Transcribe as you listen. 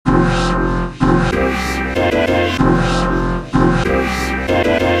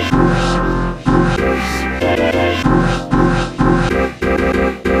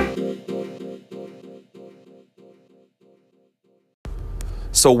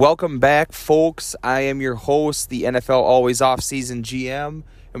So welcome back, folks. I am your host, the NFL Always Off-Season GM,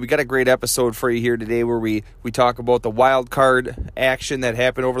 and we got a great episode for you here today where we talk about the wild card action that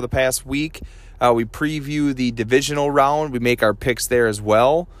happened over the past week. We preview the divisional round. We make our picks there as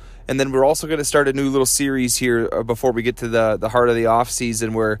well. And then we're also going to start a new little series here before we get to the heart of the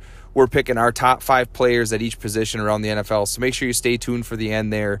offseason where we're picking our top 5 players at each position around the NFL. So make sure you stay tuned for the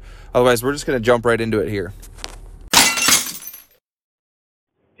end there. Otherwise, we're just going to jump right into it here.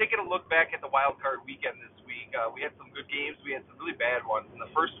 Taking a look back at the wild card weekend this week, we had some good games. We had some really bad ones. And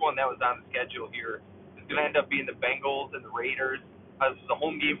the first one that was on the schedule here is going to end up being the Bengals and the Raiders. This is a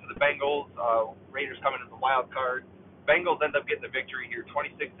home game for the Bengals. Raiders coming in the wild card. Bengals end up getting the victory here,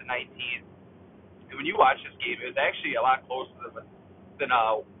 26-19. And when you watch this game, it was actually a lot closer than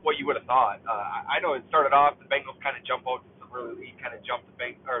what you would have thought. I know it started off, the Bengals kind of jump out to some early lead, kind of jumped the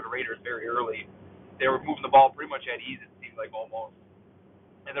Raiders very early. They were moving the ball pretty much at ease, it seemed like almost.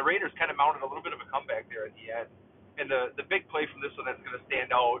 And the Raiders kind of mounted a little bit of a comeback there at the end. And the big play from this one that's going to stand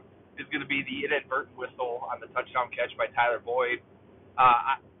out is going to be the inadvertent whistle on the touchdown catch by Tyler Boyd.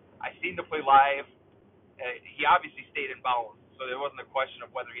 I seen the play live. He obviously stayed in bounds, so there wasn't a question of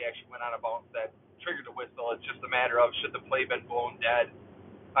whether he actually went out of bounds that triggered the whistle. It's just a matter of should the play been blown dead.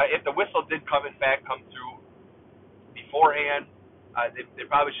 If the whistle did come through beforehand, they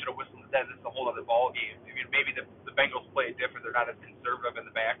probably should have whistled it dead. This is a whole other ball game. I mean, maybe the Bengals play it different. They're not as conservative in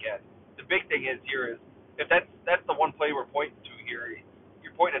the back end. The big thing is here is if that's the one play we're pointing to here,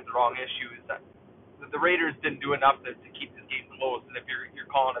 you're pointing at the wrong issue. Is that the Raiders didn't do enough to keep this game close. And if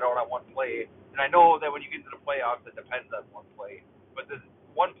you're calling it out on one play, and I know that when you get into the playoffs, it depends on one play, but this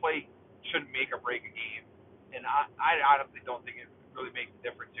one play shouldn't make or break a game. And I honestly don't think it really makes a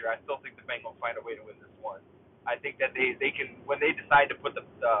difference here. I still think the Bengals find a way to win this one. I think that they can, when they decide to put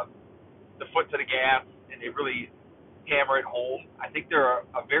the foot to the gas and they really hammer it home, I think they're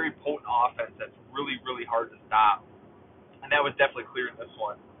a very potent offense that's really, really hard to stop. And that was definitely clear in this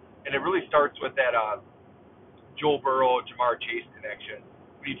one. And it really starts with that Joe Burrow, Ja'Marr Chase connection.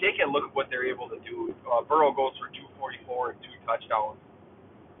 When you take a look at what they're able to do, Burrow goes for 244 and 2 touchdowns.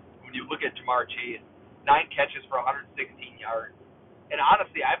 When you look at Ja'Marr Chase, 9 catches for 116 yards. And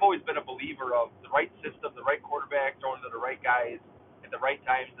honestly, I've always been a believer of the right system, the right quarterback, throwing to the right guys at the right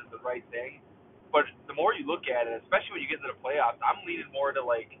times is the right thing. But the more you look at it, especially when you get into the playoffs, I'm leaning more to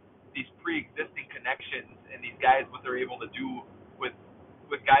like these pre-existing connections and these guys, what they're able to do with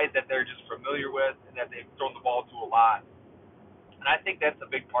guys that they're just familiar with and that they've thrown the ball to a lot. And I think that's a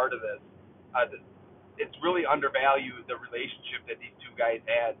big part of this. It's really undervalued the relationship that these two guys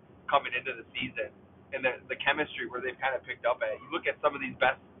had coming into the season and the chemistry where they've kind of picked up at. You look at some of these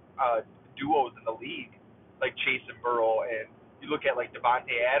best duos in the league, like Chase and Burrow, and you look at like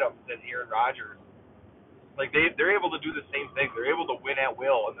Devontae Adams and Aaron Rodgers. Like they're able to do the same thing. They're able to win at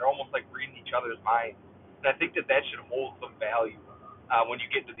will, and they're almost like reading each other's minds. And I think that should hold some value when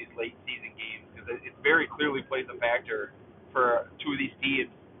you get to these late season games because it very clearly plays a factor for two of these teams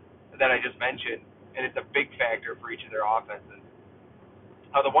that I just mentioned, and it's a big factor for each of their offenses.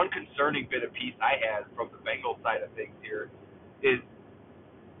 The one concerning bit of piece I had from the Bengals side of things here is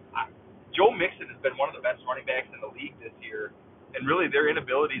Joe Mixon has been one of the best running backs in the league this year, and really their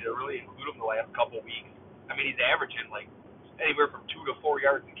inability to really include him the last couple of weeks. I mean, he's averaging like anywhere from 2 to 4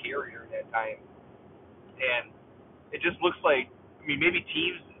 yards a carry during that time, and it just looks like, I mean, maybe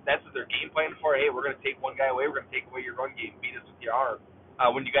teams, that's what they're game planning for. Hey, we're going to take one guy away. We're going to take away your run game, beat us with your arm.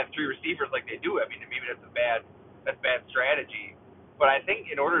 When you got 3 receivers like they do, I mean, maybe that's bad strategy. But I think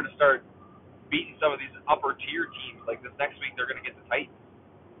in order to start beating some of these upper tier teams, like this next week, they're going to get the Titans.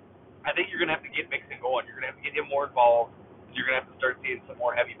 I think you're going to have to get Mixon going. You're going to have to get him more involved. You're going to have to start seeing some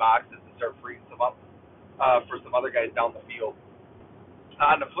more heavy boxes and start freeing some up for some other guys down the field.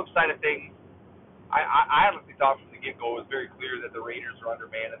 On the flip side of things, I honestly thought from the get-go it was very clear that the Raiders were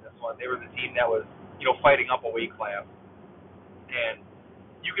undermanned in this one. They were the team that was, fighting up a weight class. And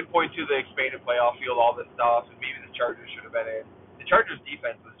you can point to the expanded playoff field, all this stuff, and maybe the Chargers should have been in. The Chargers'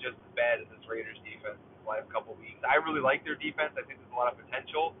 defense was just as bad as this Raiders' defense in the last couple of weeks. I really like their defense. I think there's a lot of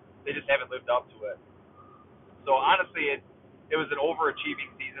potential. They just haven't lived up to it. So, honestly, it was an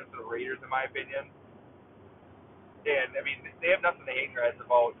overachieving season for the Raiders, in my opinion. And, I mean, they have nothing to hang their heads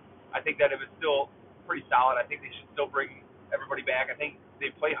about. I think that it was still pretty solid. I think they should still bring everybody back. I think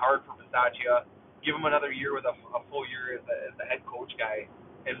they play hard for Bisaccia. Give him another year with a full year as the head coach guy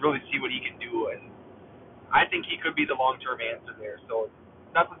and really see what he can do. And I think he could be the long-term answer there. So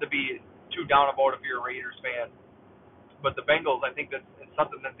nothing to be too down about if you're a Raiders fan. But the Bengals, I think that's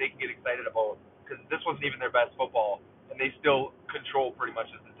something that they can get excited about because this wasn't even their best football, and they still control pretty much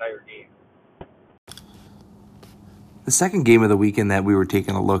this entire game. The second game of the weekend that we were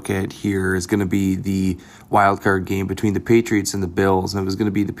taking a look at here is going to be the wild card game between the Patriots and the Bills. And it was going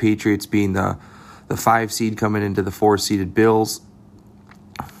to be the Patriots being the 5 seed coming into the 4-seeded Bills,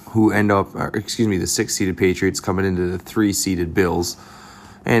 the 6-seeded Patriots coming into the 3-seeded Bills.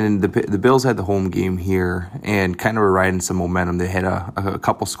 And the Bills had the home game here and kind of were riding some momentum. They had a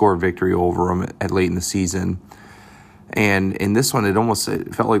couple score victory over them at late in the season. And in this one, it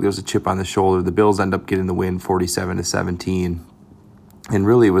felt like there was a chip on the shoulder. The Bills end up getting the win 47-17. And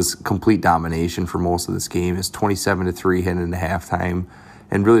really it was complete domination for most of this game. It's 27-3 heading into halftime.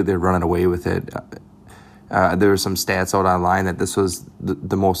 And really they're running away with it. There were some stats out online that this was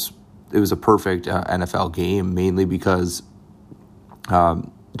it was a perfect NFL game, mainly because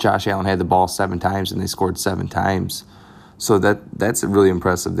Josh Allen had the ball 7 times and they scored 7 times. So that's really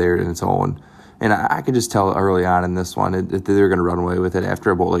impressive there in its own. And I could just tell early on in this one that they were going to run away with it.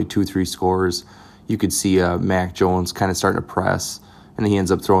 After about 2-3 scores, you could see Mac Jones kind of starting to press, and he ends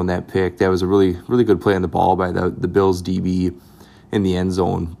up throwing that pick. That was a really, really good play on the ball by the Bills DB in the end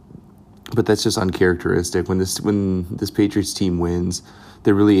zone. But that's just uncharacteristic. When this Patriots team wins,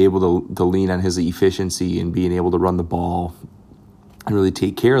 they're really able to lean on his efficiency and being able to run the ball and really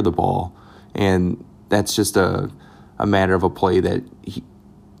take care of the ball. And that's just a matter of a play that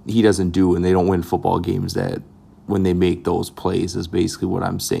he doesn't do, and they don't win football games that when they make those plays is basically what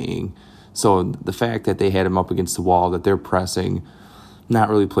I'm saying. So the fact that they had him up against the wall, that they're pressing, not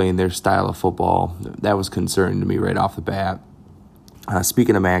really playing their style of football, that was concerning to me right off the bat.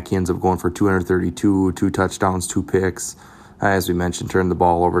 Speaking of Mac, he ends up going for 232, 2 touchdowns, 2 picks. As we mentioned, turning the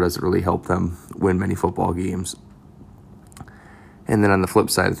ball over doesn't really help them win many football games. And then on the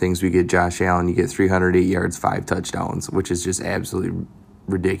flip side of things, we get Josh Allen. You get 308 yards, 5 touchdowns, which is just absolutely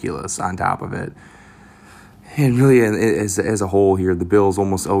ridiculous on top of it. And really, as a whole here, the Bills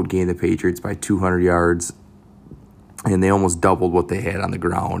almost outgained the Patriots by 200 yards, and they almost doubled what they had on the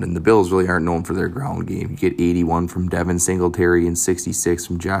ground. And the Bills really aren't known for their ground game. You get 81 from Devin Singletary and 66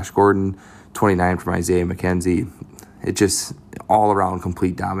 from Josh Gordon, 29 from Isaiah McKenzie. It just all-around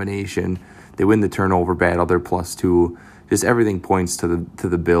complete domination. They win the turnover battle. They're +2. Just everything points to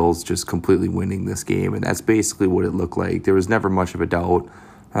the Bills just completely winning this game, and that's basically what it looked like. There was never much of a doubt.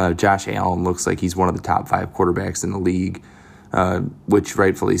 Josh Allen looks like he's one of the top 5 quarterbacks in the league, which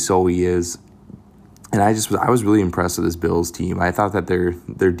rightfully so he is. And I was really impressed with this Bills team. I thought that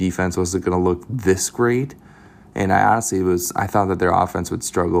their defense wasn't going to look this great, and I thought that their offense would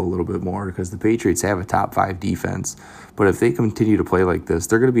struggle a little bit more because the Patriots have a top 5 defense. But if they continue to play like this,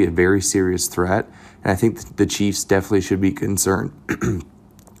 they're going to be a very serious threat. And I think the Chiefs definitely should be concerned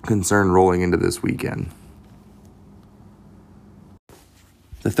rolling into this weekend.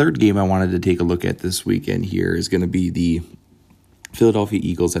 The third game I wanted to take a look at this weekend here is going to be the Philadelphia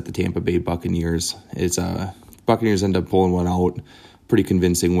Eagles at the Tampa Bay Buccaneers. Buccaneers end up pulling one out. Pretty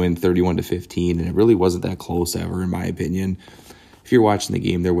convincing win, 31-15, and it really wasn't that close ever, in my opinion. If you're watching the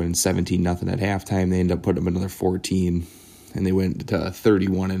game, they're winning 17-0 at halftime. They end up putting up another 14, and they went to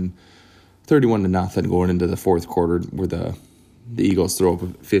 31-0 going into the fourth quarter, where the Eagles throw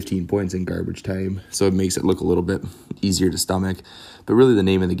up 15 points in garbage time. So it makes it look a little bit easier to stomach. But really, the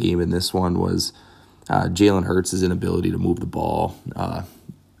name of the game in this one was Jalen Hurts' inability to move the ball. I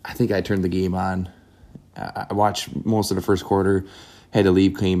think I turned the game on. I watched most of the first quarter, had to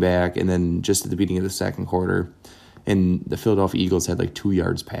leave, came back, and then just at the beginning of the second quarter, and the Philadelphia Eagles had 2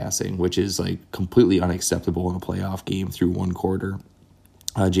 yards passing, which is completely unacceptable in a playoff game through one quarter.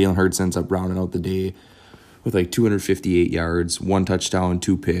 Jalen Hurts ends up rounding out the day with 258 yards, 1 touchdown,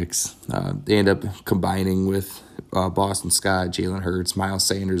 2 picks. They end up combining with Boston Scott, Jalen Hurts, Miles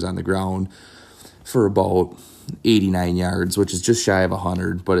Sanders on the ground for about 89 yards, which is just shy of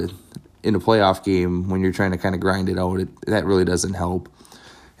 100. But in a playoff game, when you're trying to kind of grind it out, that really doesn't help.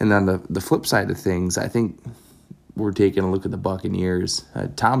 And then the flip side of things, I think we're taking a look at the Buccaneers.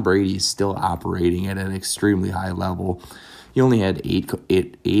 Tom Brady is still operating at an extremely high level. He only had eight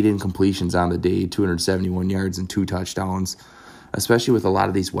incompletions on the day, 271 yards and 2 touchdowns, especially with a lot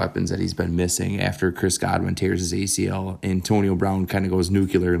of these weapons that he's been missing after Chris Godwin tears his ACL. Antonio Brown kind of goes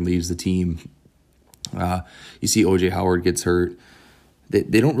nuclear and leaves the team. You see O.J. Howard gets hurt.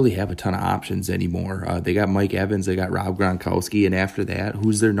 They don't really have a ton of options anymore. They got Mike Evans, they got Rob Gronkowski, and after that,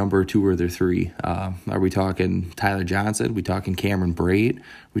 who's their number 2 or their 3? Are we talking Tyler Johnson? Are we talking Cameron Brate?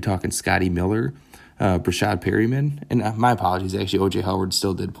 Are we talking Scotty Miller? Brashad Perryman? And my apologies, actually, O.J. Howard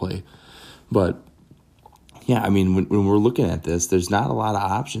still did play. But, yeah, I mean, when we're looking at this, there's not a lot of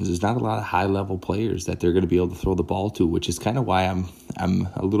options. There's not a lot of high-level players that they're going to be able to throw the ball to, which is kind of why I'm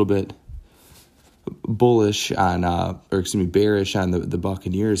a little bit bearish on the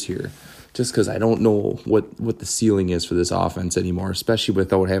Buccaneers here, just because I don't know what the ceiling is for this offense anymore, especially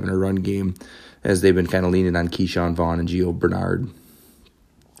without having a run game, as they've been kind of leaning on Keyshawn Vaughn and Gio Bernard.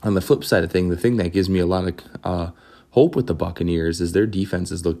 On the flip side of things, the thing that gives me a lot of hope with the Buccaneers is their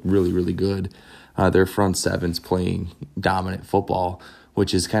defenses look really, really good. Their front seven's playing dominant football,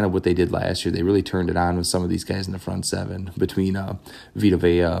 which is kind of what they did last year. They really turned it on with some of these guys in the front seven between Vita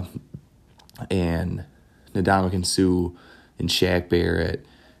Vea and Ndamukong Suh and Shaq Barrett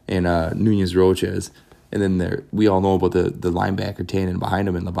and Nunez Roches. And then we all know about the linebacker tandem behind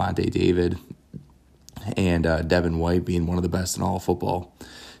him and Levante David and Devin White being one of the best in all of football.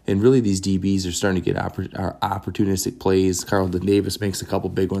 And really, these DBs are starting to get opportunistic plays. Carlton Davis makes a couple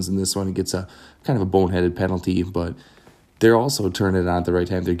big ones in this one. He gets a kind of a boneheaded penalty, but they're also turning it on at the right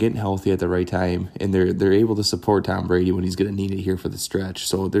time. They're getting healthy at the right time, and they're able to support Tom Brady when he's going to need it here for the stretch.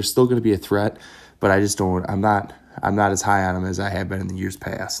 So they're still going to be a threat, but I'm not as high on them as I have been in the years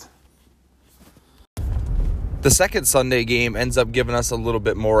past. The second Sunday game ends up giving us a little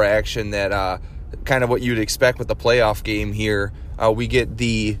bit more action that kind of what you'd expect with the playoff game here. We get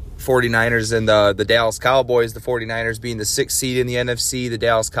the 49ers and the Dallas Cowboys, the 49ers being the 6th seed in the NFC, the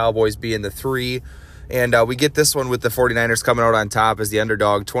Dallas Cowboys being the 3. And we get this one with the 49ers coming out on top as the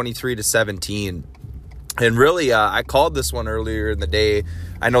underdog, 23-17. And really, I called this one earlier in the day.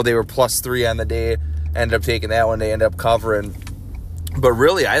 I know they were +3 on the day, ended up taking that one, they ended up covering. But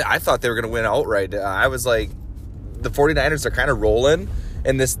really, I thought they were going to win outright. I was like, the 49ers are kind of rolling.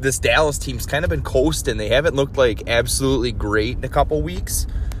 And this Dallas team's kind of been coasting. They haven't looked like absolutely great in a couple weeks,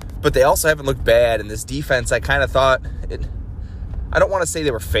 but they also haven't looked bad. And this defense, I kind of thought, I don't want to say they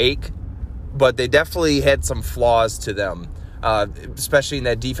were fake, but they definitely had some flaws to them, especially in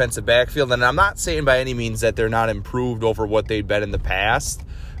that defensive backfield. And I'm not saying by any means that they're not improved over what they've been in the past,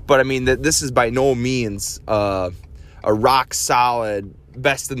 but I mean that this is by no means a rock-solid,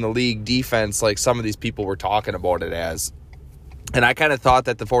 best-in-the-league defense like some of these people were talking about it as. And I kind of thought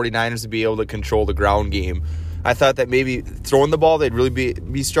that the 49ers would be able to control the ground game. I thought that maybe throwing the ball, they'd really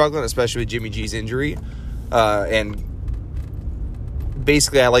be struggling, especially with Jimmy G's injury. And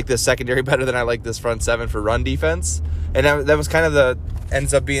basically, I like this secondary better than I like this front seven for run defense. And that was kind of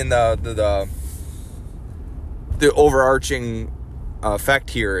ends up being the overarching effect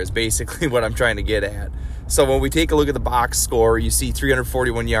here is basically what I'm trying to get at. So when we take a look at the box score, you see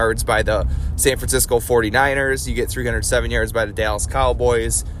 341 yards by the San Francisco 49ers. You get 307 yards by the Dallas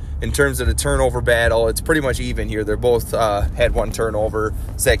Cowboys. In terms of the turnover battle, it's pretty much even here. They're both had one turnover,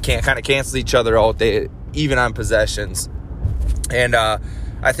 so that can't kind of cancel each other out. They even on possessions. And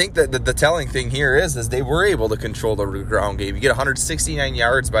I think that the telling thing here is they were able to control the ground game. You get 169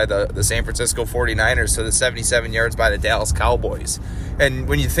 yards by the San Francisco 49ers to the 77 yards by the Dallas Cowboys. And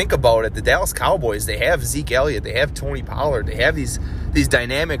when you think about it, the Dallas Cowboys, they have Zeke Elliott, they have Tony Pollard, they have these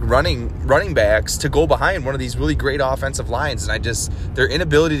dynamic running backs to go behind one of these really great offensive lines. And their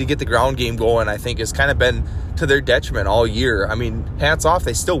inability to get the ground game going, I think, has kind of been to their detriment all year. I mean, hats off,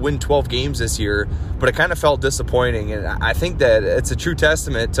 they still win 12 games this year, but it kind of felt disappointing. And I think that it's a true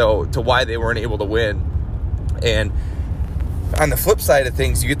testament to why they weren't able to win. And on the flip side of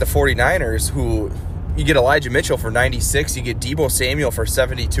things, you get the 49ers who... You get Elijah Mitchell for 96. You get Deebo Samuel for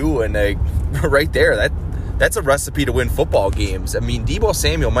 72. And right there, that's a recipe to win football games. I mean, Deebo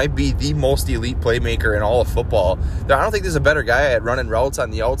Samuel might be the most elite playmaker in all of football. I don't think there's a better guy at running routes on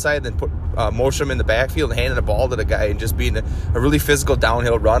the outside than motion him in the backfield and handing the ball to the guy and just being a really physical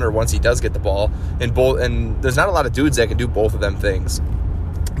downhill runner once he does get the ball. And there's not a lot of dudes that can do both of them things.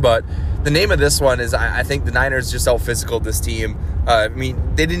 But the name of this one is I think the Niners just out-physical this team. I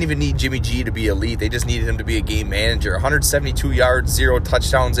mean, they didn't even need Jimmy G to be elite. They just needed him to be a game manager. 172 yards, 0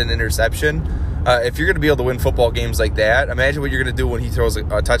 touchdowns, and interception. If you're going to be able to win football games like that, imagine what you're going to do when he throws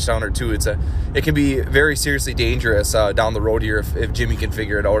a touchdown or two. It can be very seriously dangerous down the road here if Jimmy can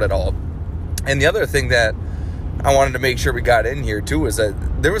figure it out at all. And the other thing that I wanted to make sure we got in here, too, is that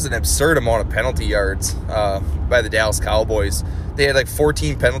there was an absurd amount of penalty yards by the Dallas Cowboys. They had like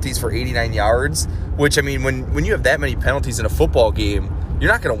 14 penalties for 89 yards, which, I mean, when you have that many penalties in a football game, you're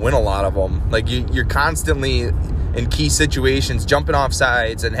not going to win a lot of them. Like, you're constantly in key situations, jumping off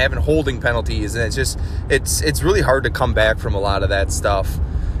sides and having holding penalties, and it's really hard to come back from a lot of that stuff.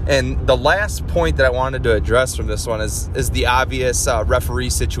 And the last point that I wanted to address from this one is the obvious referee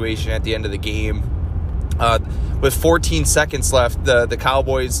situation at the end of the game. With 14 seconds left, the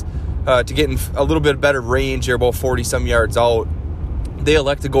Cowboys, to get in a little bit better range, they're about 40-some yards out. They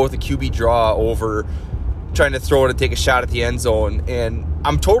elect to go with a QB draw over trying to throw it and take a shot at the end zone. And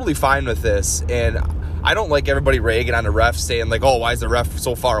I'm totally fine with this. And I don't like everybody ragging on the ref, saying like, oh, why is the ref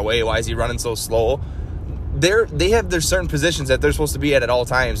so far away? Why is he running so slow? They have their certain positions that they're supposed to be at all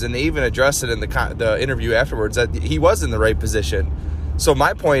times, and they even addressed it in the interview afterwards that he was in the right position. So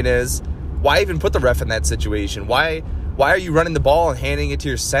my point is, why even put the ref in that situation? Why are you running the ball and handing it to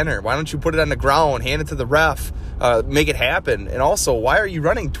your center? Why don't you put it on the ground, hand it to the ref, make it happen? And also, why are you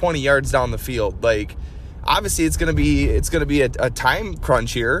running 20 yards down the field? Like, obviously, it's gonna be a time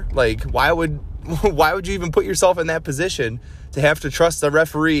crunch here. Like, why would you even put yourself in that position to have to trust the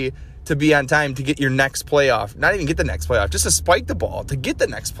referee to be on time to get your next playoff? Not even get the next playoff, just to spike the ball to get the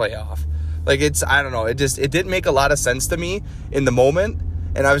next playoff. Like, I don't know. It didn't make a lot of sense to me in the moment.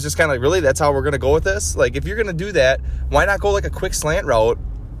 And I was just kind of like, really? That's how we're going to go with this? Like, if you're going to do that, why not go like a quick slant route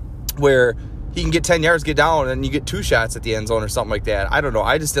where he can get 10 yards, get down, and you get 2 shots at the end zone or something like that? I don't know.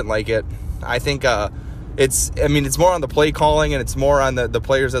 I just didn't like it. I think it's more on the play calling, and it's more on the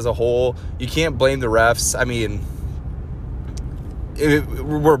players as a whole. You can't blame the refs. I mean,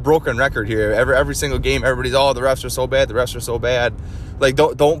 we're a broken record here. Every single game, everybody's, oh, the refs are so bad. The refs are so bad. Like,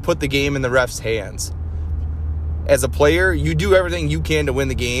 don't put the game in the refs' hands. As a player, you do everything you can to win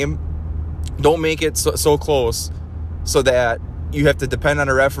the game. Don't make it so close so that you have to depend on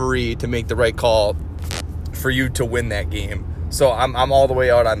a referee to make the right call for you to win that game. So I'm all the way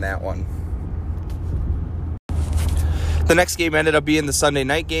out on that one. The next game ended up being the Sunday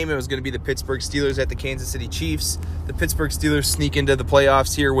night game. It was going to be the Pittsburgh Steelers at the Kansas City Chiefs. The Pittsburgh Steelers sneak into the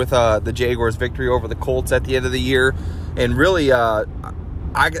playoffs here with the Jaguars' victory over the Colts at the end of the year. And really,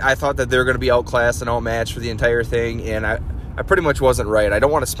 I thought that they were going to be outclassed and outmatched for the entire thing, and I pretty much wasn't right. I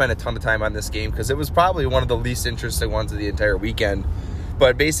don't want to spend a ton of time on this game because it was probably one of the least interesting ones of the entire weekend.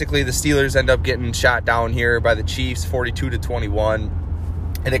 But basically, the Steelers end up getting shot down here by the Chiefs, 42-21.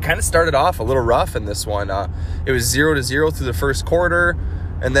 And it kind of started off a little rough in this one. It was 0-0 through the first quarter,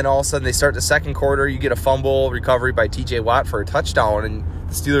 and then all of a sudden they start the second quarter. You get a fumble recovery by T.J. Watt for a touchdown, and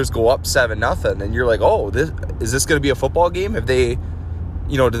the Steelers go up 7-0. And you're like, oh, is this going to be a football game? Have they...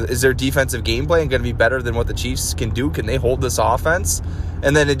 is their defensive game plan going to be better than what the Chiefs can do? Can they hold this offense?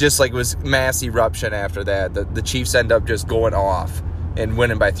 And then it just was mass eruption after that. The Chiefs end up just going off and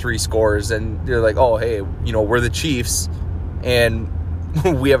winning by 3 scores. And you're like, oh, hey, we're the Chiefs, and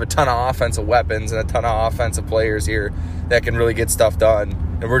we have a ton of offensive weapons and a ton of offensive players here that can really get stuff done.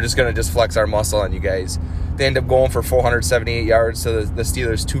 And we're just going to flex our muscle on you guys. They end up going for 478 yards to the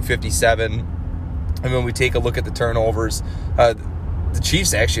Steelers 257. And when we take a look at the turnovers, the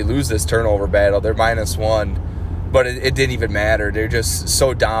Chiefs actually lose this turnover battle. They're -1, but it didn't even matter. They're just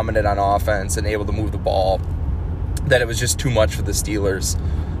so dominant on offense and able to move the ball that it was just too much for the Steelers.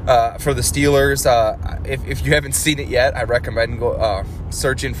 For the Steelers, if you haven't seen it yet, I recommend go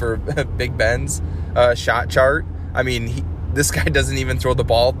searching for Big Ben's shot chart. I mean, this guy doesn't even throw the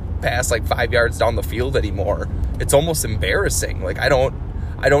ball past 5 yards down the field anymore. It's almost embarrassing. Like, I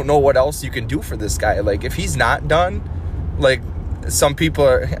don't know what else you can do for this guy. Like, if he's not done, some people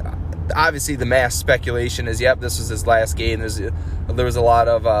are, obviously the mass speculation is, yep, this was his last game. There was a lot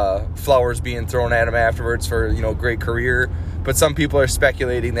of flowers being thrown at him afterwards for, great career. But some people are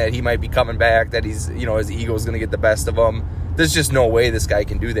speculating that he might be coming back, that he's, his ego is going to get the best of him. There's just no way this guy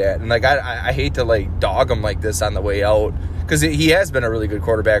can do that. And I hate to dog him like this on the way out, because he has been a really good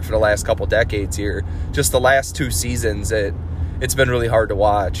quarterback for the last couple decades here. Just the last 2 seasons, it's been really hard to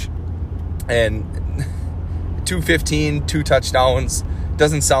watch. And 215, 2 touchdowns,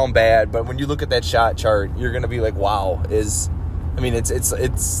 doesn't sound bad, but when you look at that shot chart, you're going to be like, wow, it's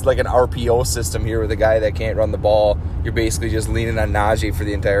like an RPO system here with a guy that can't run the ball. You're basically just leaning on Najee for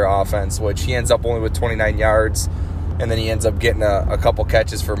the entire offense, which he ends up only with 29 yards, and then he ends up getting a couple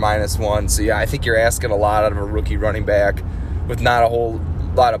catches for -1. So, yeah, I think you're asking a lot out of a rookie running back with not a whole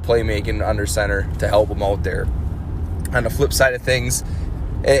lot of playmaking under center to help him out there. On the flip side of things,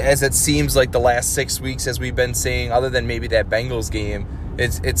 as it seems like the last 6 weeks, as we've been saying, other than maybe that Bengals game,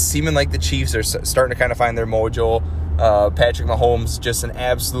 it's seeming like the Chiefs are starting to kind of find their mojo. Patrick Mahomes, just an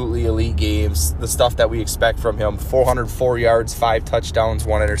absolutely elite game. The stuff that we expect from him. 404 yards, 5 touchdowns,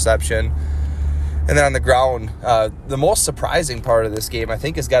 1 interception. And then on the ground, the most surprising part of this game, I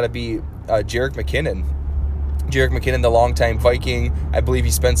think, has got to be Jerick McKinnon. Jerick McKinnon, the longtime Viking. I believe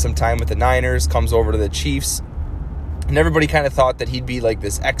he spent some time with the Niners, comes over to the Chiefs. And everybody kind of thought that he'd be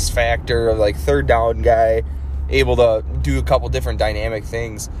this X factor of third down guy, able to do a couple different dynamic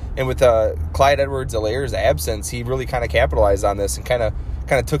things. And with Clyde Edwards-Helaire's absence, he really kind of capitalized on this and kind of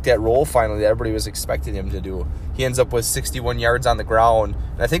took that role finally that everybody was expecting him to do. He ends up with 61 yards on the ground.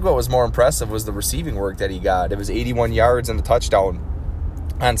 And I think what was more impressive was the receiving work that he got. It was 81 yards and a touchdown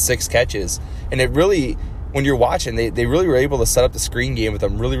on 6 catches. And it really, when you're watching, they really were able to set up the screen game with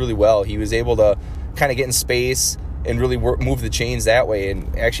him really, really well. He was able to kind of get in space and really move the chains that way,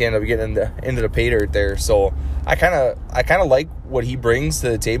 and actually end up getting into the pay dirt there. So I kind of like what he brings to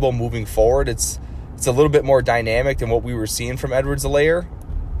the table moving forward. It's a little bit more dynamic than what we were seeing from Edwards-Helaire.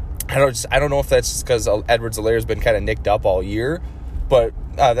 I don't know if that's just because Edwards-Helaire has been kind of nicked up all year, but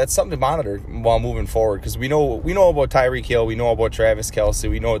that's something to monitor while moving forward, because we know about Tyreek Hill, we know about Travis Kelce,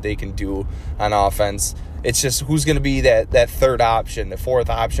 we know what they can do on offense. It's just who's going to be that third option, the fourth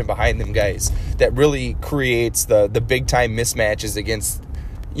option behind them guys that really creates the big-time mismatches against,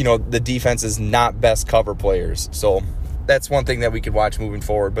 the defense's not best cover players. So that's one thing that we could watch moving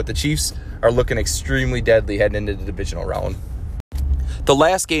forward. But the Chiefs are looking extremely deadly heading into the divisional round. The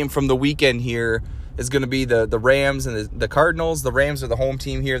last game from the weekend here is going to be the Rams and the Cardinals. The Rams are the home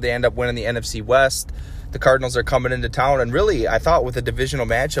team here. They end up winning the NFC West. The Cardinals are coming into town. And really, I thought with a divisional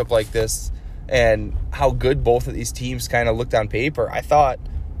matchup like this, and how good both of these teams kind of looked on paper, I thought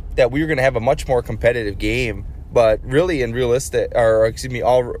that we were going to have a much more competitive game. But really, all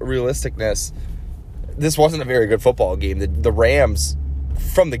realisticness, this wasn't a very good football game. The Rams,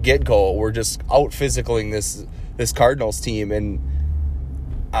 from the get-go, were just out-physicaling this Cardinals team. And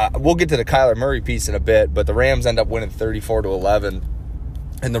we'll get to the Kyler Murray piece in a bit, but the Rams end up winning 34-11.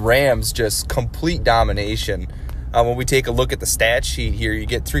 And the Rams just complete domination. When we take a look at the stat sheet here, you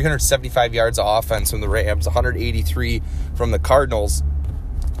get 375 yards of offense from the Rams, 183 from the Cardinals.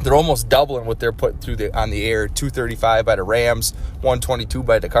 They're almost doubling what they're putting through on the air. 235 by the Rams, 122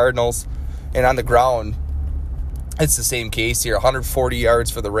 by the Cardinals. And on the ground, it's the same case here. 140 yards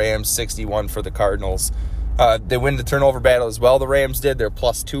for the Rams, 61 for the Cardinals. They win the turnover battle as well. The Rams did. They're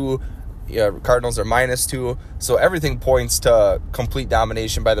 +2. Cardinals are -2. So everything points to complete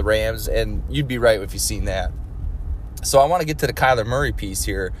domination by the Rams, and you'd be right if you've seen that. So I want to get to the Kyler Murray piece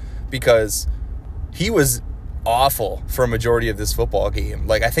here, because he was awful for a majority of this football game.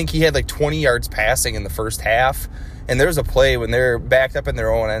 I think he had 20 yards passing in the first half, and there's a play when they're backed up in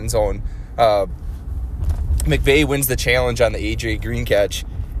their own end zone. McVay wins the challenge on the A.J. Green catch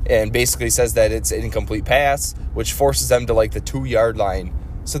and basically says that it's an incomplete pass, which forces them to the 2-yard line.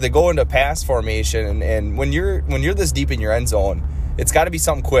 So they go into pass formation, and when you're this deep in your end zone, it's got to be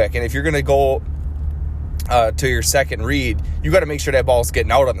something quick. And if you're going to go to your second read, you got to make sure that ball's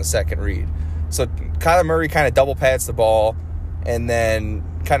getting out on the second read. So Kyler Murray kind of double pats the ball and then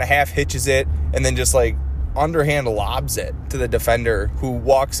kind of half hitches it and then just underhand lobs it to the defender, who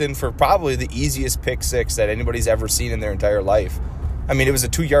walks in for probably the easiest pick six that anybody's ever seen in their entire life. I mean, it was a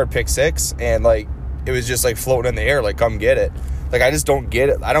 2-yard pick six, and it was just floating in the air, come get it. I just don't get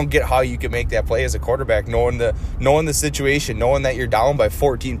it. I don't get how you can make that play as a quarterback, knowing the situation, knowing that you're down by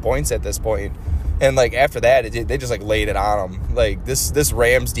 14 points at this point. And after that, they just laid it on them. This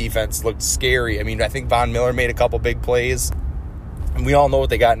Rams defense looked scary. I mean, I think Von Miller made a couple big plays, and we all know what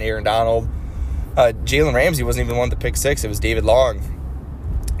they got in Aaron Donald. Jalen Ramsey wasn't even the one to pick six. It was David Long.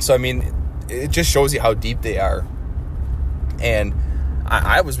 So I mean, it just shows you how deep they are. And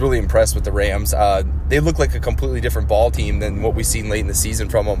I was really impressed with the Rams. They look like a completely different ball team than what we've seen late in the season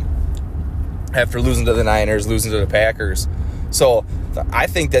from them after losing to the Niners, losing to the Packers. So I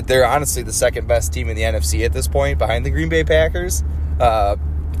think that they're honestly the second best team in the NFC at this point, behind the Green Bay Packers.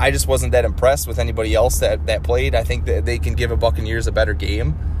 I just wasn't that impressed with anybody else that played. I think that they can give a Buccaneers a better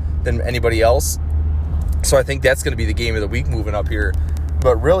game than anybody else. So I think that's going to be the game of the week moving up here.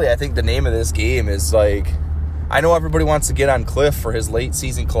 But really, I think the name of this game is I know everybody wants to get on Cliff for his late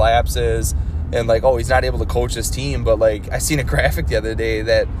season collapses and he's not able to coach his team. But I seen a graphic the other day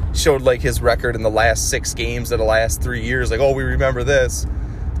that showed his record in the last 6 games of the last 3 years. We remember this.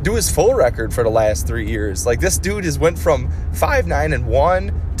 Do his full record for the last 3 years. This dude has went from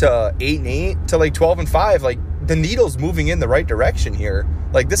 5-9-1 to 8-8 to 12-5. The needle's moving in the right direction here.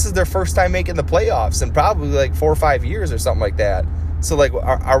 This is their first time making the playoffs in probably 4 or 5 years or something like that. So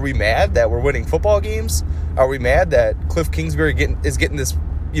are we mad that we're winning football games? Are we mad that Cliff Kingsbury is getting this,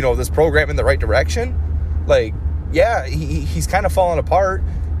 this program in the right direction? Yeah, he's kind of falling apart.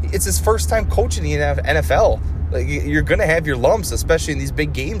 It's his first time coaching the NFL. You're going to have your lumps, especially in these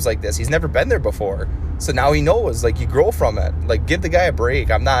big games like this. He's never been there before. So now he knows, you grow from it. Give the guy a break.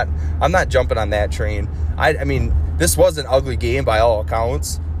 I'm not jumping on that train. I mean, this was an ugly game by all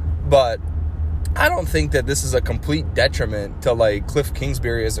accounts, but I don't think that this is a complete detriment to Cliff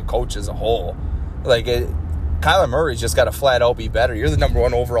Kingsbury as a coach as a whole. Kyler Murray's just got to flat out be better. You're the number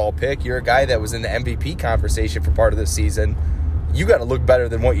 1 overall pick. You're a guy that was in the MVP conversation for part of this season. You got to look better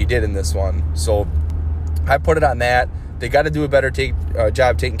than what you did in this one. So I put it on that. They got to do a better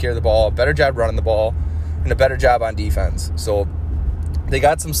job taking care of the ball, a better job running the ball, and a better job on defense. So they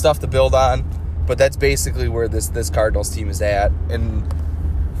got some stuff to build on, but that's basically where this Cardinals team is at. And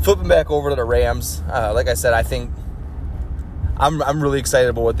flipping back over to the Rams, like I said, I think I'm really excited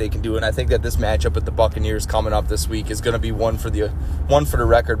about what they can do, and I think that this matchup with the Buccaneers coming up this week is going to be one for the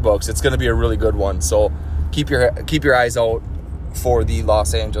record books. It's going to be a really good one. So keep your eyes out for the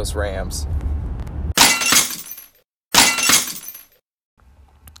Los Angeles Rams.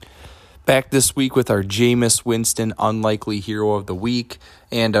 Back this week with our Jameis Winston Unlikely Hero of the Week.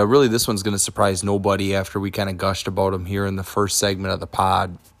 And really this one's going to surprise nobody after we kind of gushed about him here in the first segment of the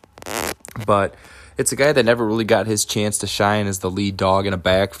pod. But it's a guy that never really got his chance to shine as the lead dog in a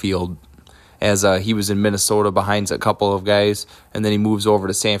backfield, as he was in Minnesota behind a couple of guys, and then he moves over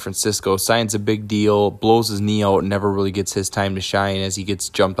to San Francisco, signs a big deal, blows his knee out, and never really gets his time to shine as he gets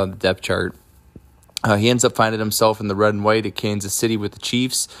jumped on the depth chart. He ends up finding himself in the red and white at Kansas City with the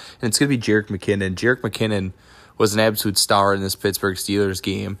Chiefs, and it's going to be Jerick McKinnon. Jerick McKinnon was an absolute star in this Pittsburgh Steelers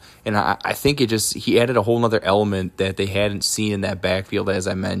game, and I think he added a whole other element that they hadn't seen in that backfield, as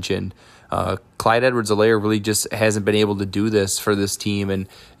I mentioned. Clyde Edwards-Helaire really just hasn't been able to do this for this team, and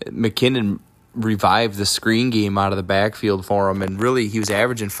McKinnon revived the screen game out of the backfield for him, and really he was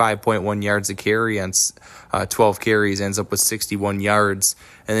averaging 5.1 yards a carry on 12 carries, ends up with 61 yards.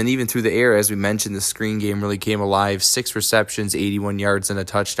 And then even through the air, as we mentioned, the screen game really came alive. 6 receptions, 81 yards, and a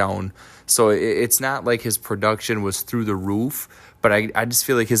touchdown. So it's not like his production was through the roof, but I just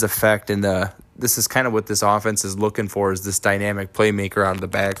feel like his effect and this is kind of what this offense is looking for, is this dynamic playmaker out of the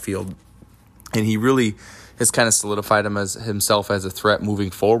backfield. And he really has kind of solidified himself as a threat moving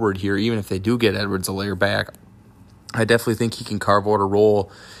forward here, even if they do get Edwards-Helaire back. I definitely think he can carve out a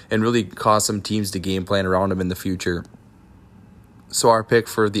role and really cause some teams to game plan around him in the future. So our pick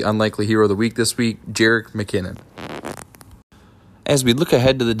for the Unlikely Hero of the Week this week, Jerick McKinnon. As we look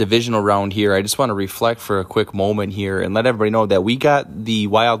ahead to the divisional round here, I just want to reflect for a quick moment here and let everybody know that we got the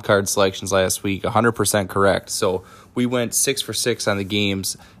wild card selections last week 100% correct. So we went 6 for 6 on the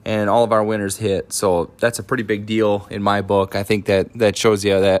games, and all of our winners hit. So that's a pretty big deal in my book. I think that shows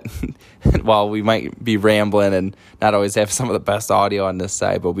you that while we might be rambling and not always have some of the best audio on this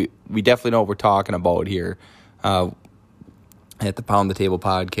side, but we definitely know what we're talking about here at the Pound the Table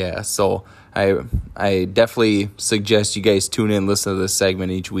podcast. So I definitely suggest you guys tune in and listen to this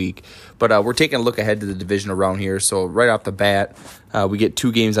segment each week. But we're taking a look ahead to the divisional round here. So right off the bat, we get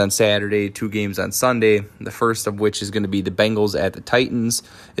 2 games on Saturday, 2 games on Sunday, the first of which is going to be the Bengals at the Titans.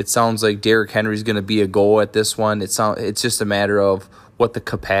 It sounds like Derrick Henry's going to be a go at this one. It's just a matter of what the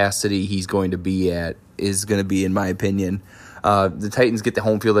capacity he's going to be at is going to be, in my opinion. The Titans get the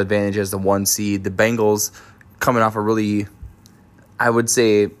home field advantage as the 1 seed. The Bengals coming off a really, I would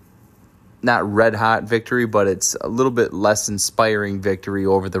say, not red-hot victory, but it's a little bit less inspiring victory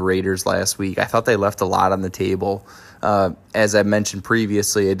over the Raiders last week. I thought they left a lot on the table. As I mentioned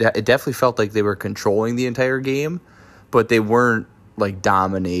previously, it definitely felt like they were controlling the entire game, but they weren't like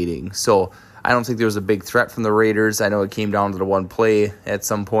dominating. So I don't think there was a big threat from the Raiders. I know it came down to the one play at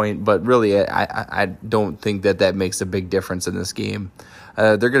some point, but really I don't think that makes a big difference in this game.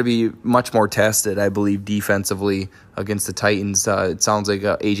 They're going to be much more tested, I believe, defensively against the Titans. It sounds like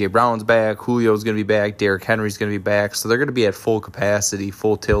A.J. Brown's back, Julio's going to be back, Derrick Henry's going to be back, so they're going to be at full capacity,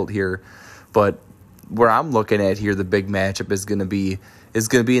 full tilt here. But where I'm looking at here, the big matchup is going to be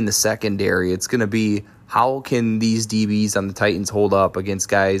in the secondary. It's going to be, how can these DBs on the Titans hold up against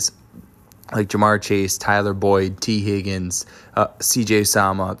guys like Jamar Chase, Tyler Boyd, T. Higgins, C.J.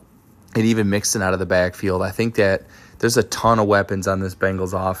 Sama, and even Mixon out of the backfield. I think that there's a ton of weapons on this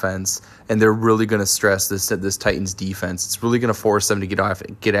Bengals offense, and they're really going to stress this Titans defense. It's really going to force them to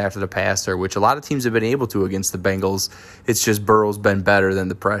get after the passer, which a lot of teams have been able to against the Bengals. It's just Burrow's been better than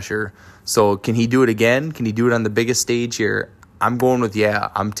the pressure. So can he do it again? Can he do it on the biggest stage here? I'm going with,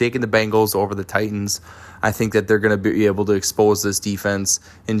 I'm taking the Bengals over the Titans. I think that they're going to be able to expose this defense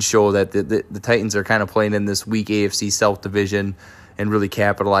and show that the Titans are kind of playing in this weak AFC South division and really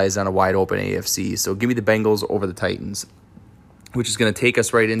capitalize on a wide-open AFC. So give me the Bengals over the Titans, which is going to take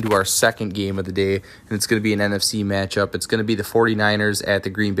us right into our second game of the day, and it's going to be an NFC matchup. It's going to be the 49ers at the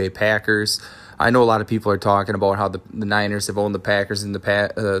Green Bay Packers. I know a lot of people are talking about how the Niners have owned the Packers in the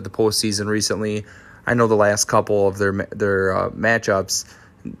postseason recently. I know the last couple of their matchups,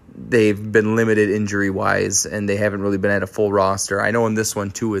 they've been limited injury-wise, and they haven't really been at a full roster. I know in this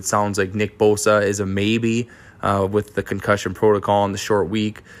one, too, it sounds like Nick Bosa is a maybe, with the concussion protocol in the short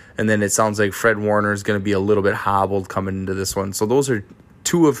week. And then it sounds like Fred Warner is going to be a little bit hobbled coming into this one. So those are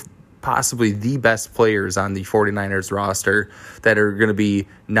 2 of possibly the best players on the 49ers roster that are going to be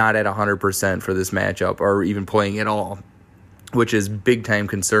not at 100% for this matchup or even playing at all. which is big-time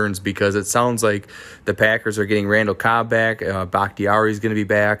concerns because it sounds like the Packers are getting Randall Cobb back. Bakhtiari is going to be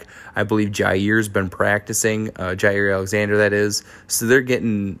back. I believe Jair's been practicing, Jair Alexander, that is. So they're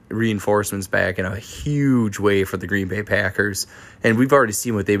getting reinforcements back in a huge way for the Green Bay Packers. And we've already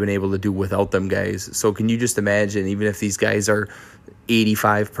seen what they've been able to do without them guys. So can you just imagine, even if these guys are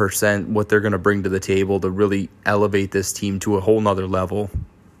 85%, what they're going to bring to the table to really elevate this team to a whole nother level?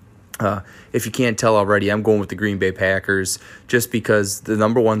 If you can't tell already, I'm going with the Green Bay Packers just because the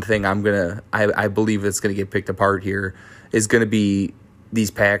number one thing I believe it's going to get picked apart here is going to be these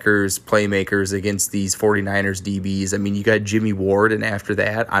Packers playmakers against these 49ers DBs. I mean, you got Jimmy Ward, and after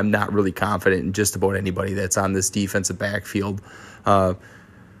that, I'm not really confident in just about anybody that's on this defensive backfield.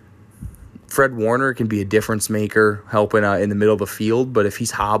 Fred Warner can be a difference maker, helping in the middle of the field, but if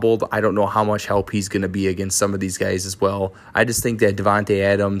he's hobbled, I don't know how much help he's going to be against some of these guys as well. I just think that Devontae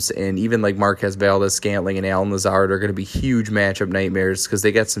Adams and even like Marquez Valdes-Scantling and Allen Lazard are going to be huge matchup nightmares because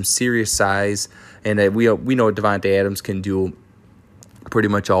they got some serious size, and we know what Devontae Adams can do pretty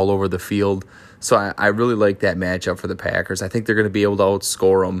much all over the field. So I really like that matchup for the Packers. I think they're going to be able to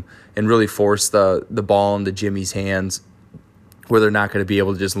outscore them and really force the ball into Jimmy's hands, where they're not going to be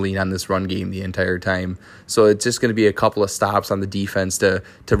able to just lean on this run game the entire time. So it's just going to be a couple of stops on the defense to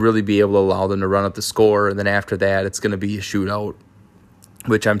really be able to allow them to run up the score. And then after that, it's going to be a shootout,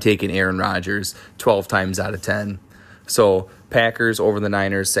 which I'm taking Aaron Rodgers 12 times out of 10. So Packers over the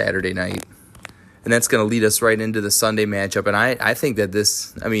Niners Saturday night. And that's going to lead us right into the Sunday matchup. And I think that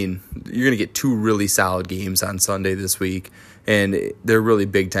you're going to get two really solid games on Sunday this week. And they're really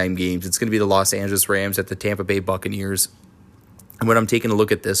big-time games. It's going to be the Los Angeles Rams at the Tampa Bay Buccaneers. And when I'm taking a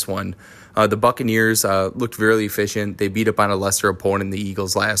look at this one, the Buccaneers looked very efficient. They beat up on a lesser opponent, the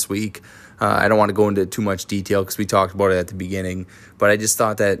Eagles, last week. I don't want to go into too much detail because we talked about it at the beginning, but I just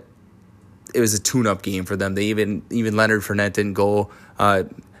thought that it was a tune-up game for them. They even Leonard Fournette didn't go.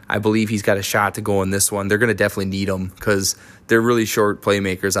 I believe he's got a shot to go in this one. They're going to definitely need him because they're really short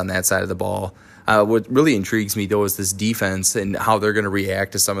playmakers on that side of the ball. What really intrigues me, though, is this defense and how they're going to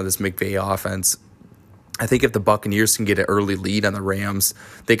react to some of this McVay offense. I think if the Buccaneers can get an early lead on the Rams,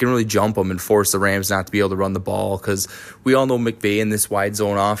 they can really jump them and force the Rams not to be able to run the ball because we all know McVay in this wide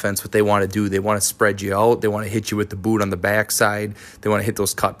zone offense, what they want to do. They want to spread you out. They want to hit you with the boot on the backside. They want to hit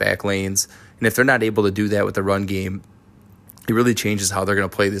those cutback lanes. And if they're not able to do that with the run game, it really changes how they're going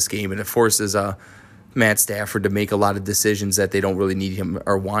to play this game, and it forces Matt Stafford to make a lot of decisions that they don't really need him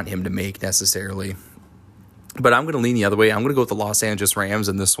or want him to make necessarily. But I'm going to lean the other way. I'm going to go with the Los Angeles Rams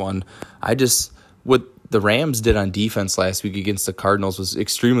in this one. What the Rams did on defense last week against the Cardinals was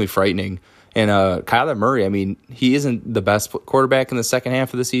extremely frightening. And Kyler Murray, he isn't the best quarterback in the second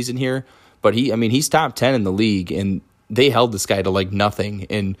half of the season here, but he's top 10 in the league, and they held this guy to like nothing.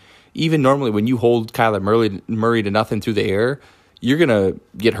 And even normally when you hold Kyler Murray to nothing through the air, you're going to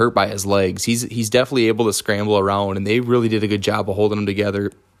get hurt by his legs. He's definitely able to scramble around, and they really did a good job of holding him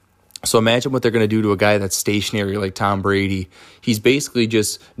together. So imagine what they're going to do to a guy that's stationary like Tom Brady. He's basically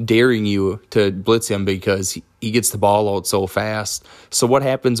just daring you to blitz him because he gets the ball out so fast. So what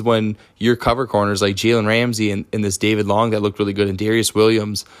happens when your cover corners like Jalen Ramsey and this David Long that looked really good and Darius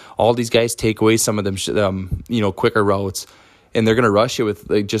Williams, all these guys take away some of them quicker routes, and they're going to rush you with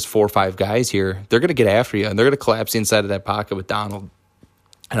like just 4 or 5 guys here. They're going to get after you, and they're going to collapse inside of that pocket with Donald.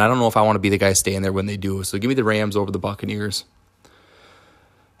 And I don't know if I want to be the guy staying there when they do. So give me the Rams over the Buccaneers.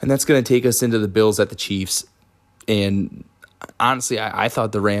 And that's going to take us into the Bills at the Chiefs. And honestly, I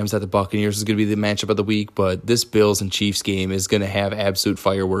thought the Rams at the Buccaneers was going to be the matchup of the week, but this Bills and Chiefs game is going to have absolute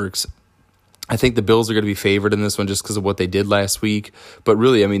fireworks. I think the Bills are going to be favored in this one just because of what they did last week. But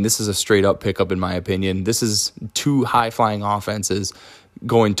really, this is a straight-up pickup in my opinion. This is 2 high-flying offenses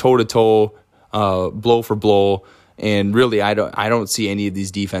going toe-to-toe, blow for blow. And really, I don't see any of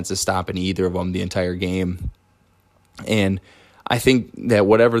these defenses stopping either of them the entire game. And I think that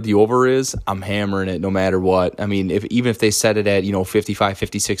whatever the over is, I'm hammering it no matter what. Even if they set it at 55,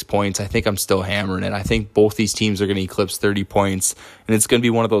 56 points, I think I'm still hammering it. I think both these teams are going to eclipse 30 points, and it's going to be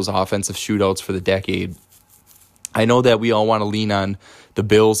one of those offensive shootouts for the decade. I know that we all want to lean on the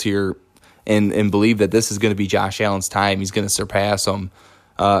Bills here and believe that this is going to be Josh Allen's time. He's going to surpass them.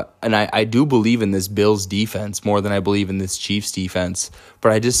 And I do believe in this Bills defense more than I believe in this Chiefs defense.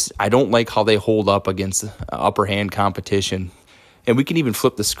 But I don't like how they hold up against upper hand competition. And we can even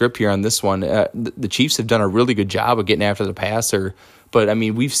flip the script here on this one. The Chiefs have done a really good job of getting after the passer. But,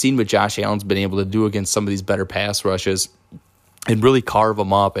 we've seen what Josh Allen's been able to do against some of these better pass rushes and really carve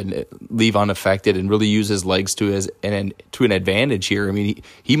them up and leave unaffected and really use his legs to an advantage here.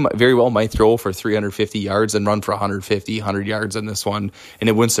 He very well might throw for 350 yards and run for 100 yards in this one, and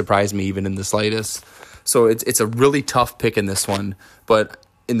it wouldn't surprise me even in the slightest. So it's a really tough pick in this one. But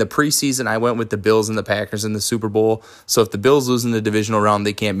in the preseason, I went with the Bills and the Packers in the Super Bowl. So if the Bills lose in the divisional round,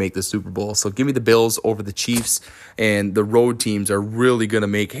 they can't make the Super Bowl. So give me the Bills over the Chiefs, and the road teams are really going to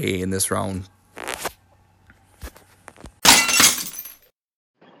make hay in this round.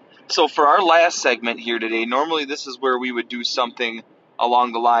 So for our last segment here today, normally this is where we would do something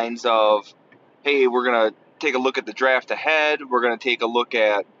along the lines of, hey, we're going to take a look at the draft ahead. We're going to take a look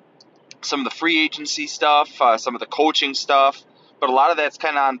at some of the free agency stuff, some of the coaching stuff. But a lot of that's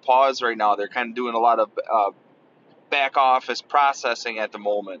kind of on pause right now. They're kind of doing a lot of back office processing at the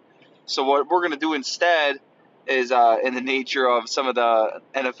moment. So what we're going to do instead is in the nature of some of the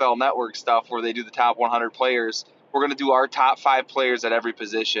NFL Network stuff where they do the top 100 players, we're going to do our top 5 players at every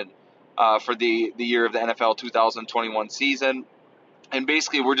position for the year of the NFL 2021 season. And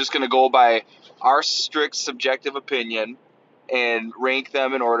basically we're just going to go by our strict subjective opinion and rank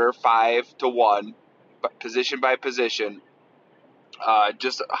them in order 5 to 1, position by position.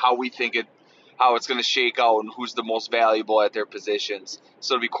 Just how we think how it's going to shake out and who's the most valuable at their positions.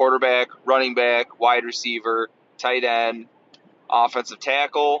 So it'll be quarterback, running back, wide receiver, tight end, offensive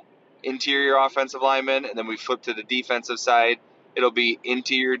tackle, interior offensive lineman, and then we flip to the defensive side. It'll be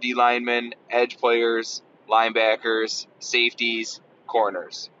interior D linemen, edge players, linebackers, safeties,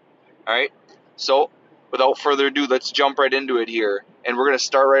 corners. All right. So without further ado, let's jump right into it here. And we're going to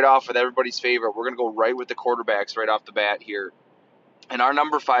start right off with everybody's favorite. We're going to go right with the quarterbacks right off the bat here. And our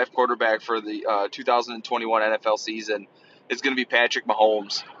number 5 quarterback for the 2021 NFL season is going to be Patrick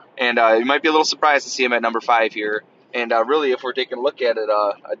Mahomes. And you might be a little surprised to see him at number 5 here. And really, if we're taking a look at it,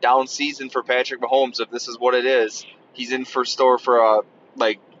 a down season for Patrick Mahomes, if this is what it is, he's in for store for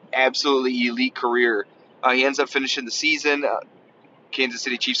a absolutely elite career. He ends up finishing the season. Kansas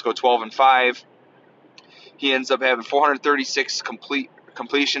City Chiefs go 12-5. He ends up having 436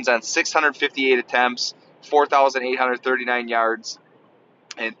 completions on 658 attempts, 4,839 yards,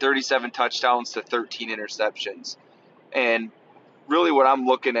 and 37 touchdowns to 13 interceptions. And really what I'm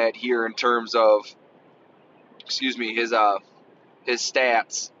looking at here in terms of, his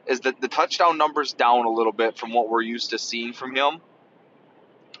stats is that the touchdown number's down a little bit from what we're used to seeing from him.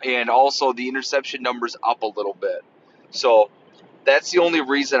 And also the interception number's up a little bit. So that's the only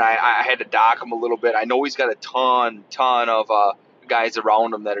reason I had to dock him a little bit. I know he's got a ton of guys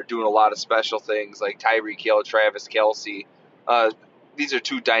around him that are doing a lot of special things like Tyreek Hill, Travis Kelce. These are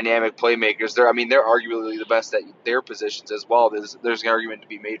 2 dynamic playmakers. They're arguably the best at their positions as well. There's an argument to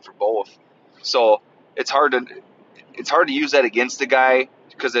be made for both. So it's hard to use that against the guy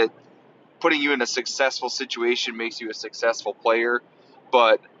because putting you in a successful situation makes you a successful player.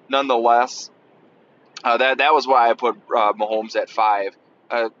 But nonetheless, that was why I put Mahomes at 5.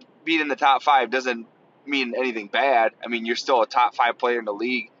 Being in the top 5 doesn't mean anything bad. I mean, you're still a top 5 player in the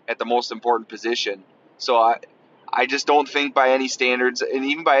league at the most important position. So I just don't think by any standards, and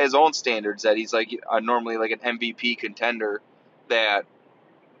even by his own standards, that he's normally like an MVP contender, that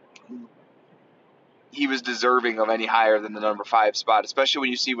he was deserving of any higher than the number 5 spot, especially when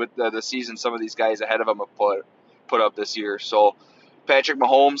you see what the season some of these guys ahead of him have put up this year. So Patrick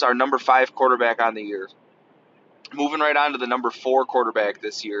Mahomes, our number 5 quarterback on the year. Moving right on to the number 4 quarterback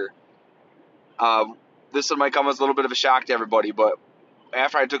this year. This one might come as a little bit of a shock to everybody, but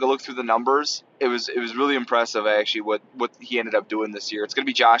after I took a look through the numbers, it was really impressive actually what he ended up doing this year. It's going to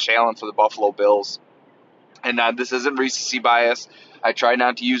be Josh Allen for the Buffalo Bills. And this isn't recency bias. I tried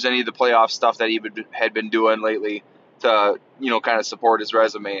not to use any of the playoff stuff that he had been doing lately to, kind of support his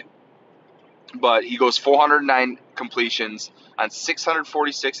resume. But he goes 409 completions on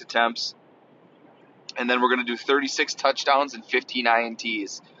 646 attempts. And then we're going to do 36 touchdowns and 15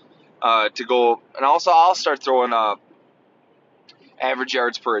 INTs to go. And also I'll start throwing average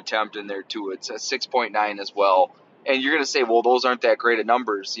yards per attempt in there too. It's a 6.9 as well. And you're going to say, well, those aren't that great of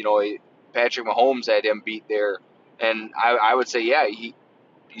numbers. Patrick Mahomes had him beat there. And I would say, yeah, he's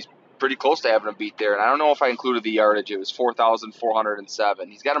pretty close to having him beat there. And I don't know if I included the yardage. It was 4,407.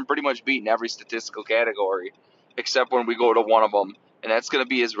 He's got him pretty much beat in every statistical category except when we go to one of them. And that's going to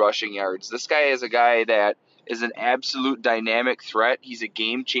be his rushing yards. This guy is a guy that is an absolute dynamic threat. He's a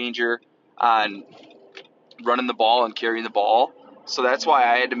game changer on running the ball and carrying the ball. So that's why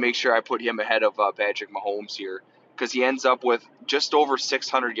I had to make sure I put him ahead of Patrick Mahomes here, because he ends up with just over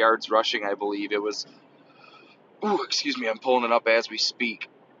 600 yards rushing, I believe. It was, I'm pulling it up as we speak.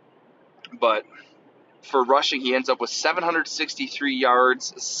 But for rushing, he ends up with 763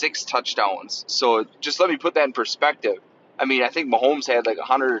 yards, 6 touchdowns. So just let me put that in perspective. I mean, I think Mahomes had like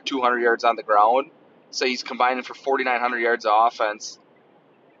 100 or 200 yards on the ground. So he's combining for 4,900 yards of offense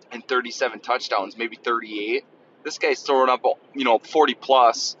and 37 touchdowns, maybe 38. This guy's throwing up, 40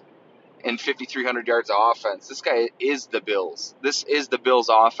 plus and 5,300 yards of offense. This guy is the Bills. This is the Bills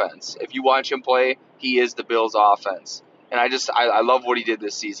offense. If you watch him play, he is the Bills offense. And I love what he did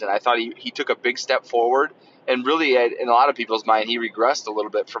this season. I thought he took a big step forward, and really, in a lot of people's mind, he regressed a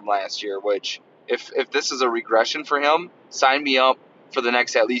little bit from last year, which, if this is a regression for him, sign me up for the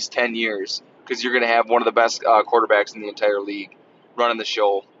next at least 10 years, because you're going to have one of the best quarterbacks in the entire league running the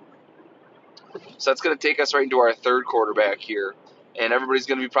show. So that's going to take us right into our third quarterback here. And everybody's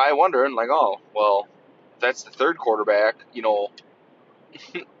going to be probably wondering, like, oh, well, if that's the third quarterback,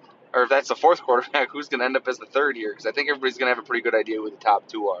 or if that's the fourth quarterback, who's going to end up as the third here? Because I think everybody's going to have a pretty good idea who the top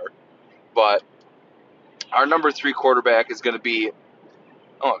two are. But our number 3 quarterback is going to be,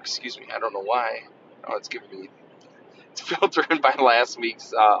 I don't know why. It's filtering by last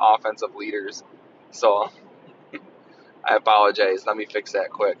week's offensive leaders. So I apologize. Let me fix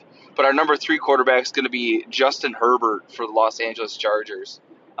that quick. But our number 3 quarterback is going to be Justin Herbert for the Los Angeles Chargers.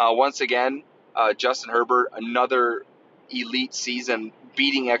 Once again, Justin Herbert, another elite season,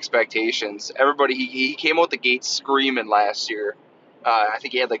 beating expectations. Everybody, he came out the gate screaming last year. I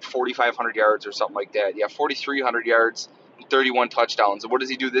think he had like 4,500 yards or something like that. Yeah, 4,300 yards and 31 touchdowns. And what does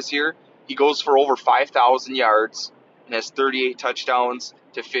he do this year? He goes for over 5,000 yards and has 38 touchdowns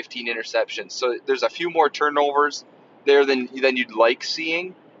to 15 interceptions. So there's a few more turnovers there than you'd like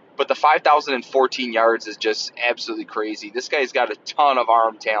seeing. But the 5,014 yards is just absolutely crazy. This guy's got a ton of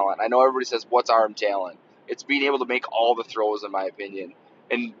arm talent. I know everybody says, what's arm talent? It's being able to make all the throws, in my opinion,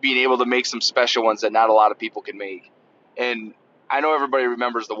 and being able to make some special ones that not a lot of people can make. And I know everybody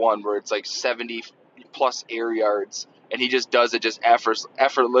remembers the one where it's like 70-plus air yards, and he just does it just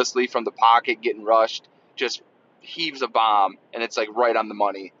effortlessly from the pocket, getting rushed, just heaves a bomb, and it's like right on the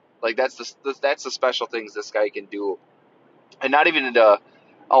money. Like that's the special things this guy can do. And not even to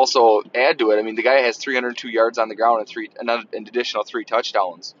also add to it, I mean, the guy has 302 yards on the ground and an additional 3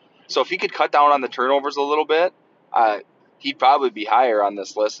 touchdowns. So if he could cut down on the turnovers a little bit, he'd probably be higher on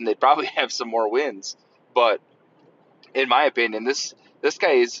this list, and they'd probably have some more wins. But in my opinion, this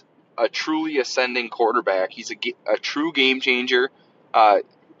guy is a truly ascending quarterback. He's a true game changer.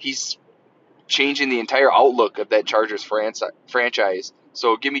 He's changing the entire outlook of that Chargers franchise.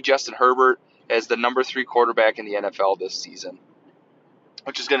 So give me Justin Herbert as the number 3 quarterback in the NFL this season,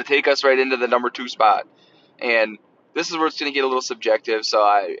 which is going to take us right into the number 2 spot. And this is where it's going to get a little subjective. So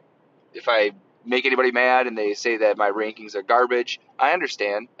if I make anybody mad and they say that my rankings are garbage, I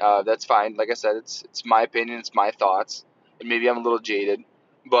understand. That's fine. Like I said, it's my opinion. It's my thoughts. And maybe I'm a little jaded.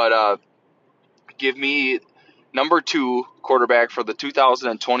 But give me number 2 quarterback for the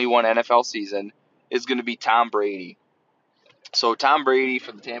 2021 NFL season is going to be Tom Brady. So Tom Brady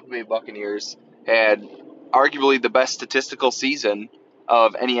for the Tampa Bay Buccaneers had arguably the best statistical season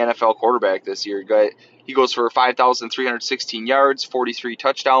of any NFL quarterback this year. He goes for 5,316 yards, 43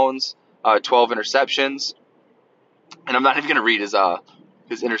 touchdowns, 12 interceptions. And I'm not even going to read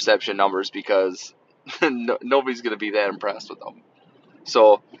his interception numbers because nobody's going to be that impressed with them.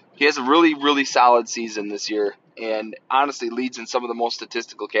 So he has a really, really solid season this year, and honestly leads in some of the most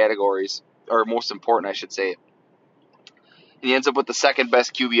statistical categories, or most important, I should say. And he ends up with the second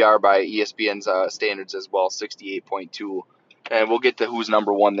best QBR by ESPN's standards as well, 68.2. And we'll get to who's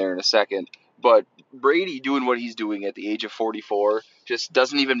number 1 there in a second. But Brady doing what he's doing at the age of 44 just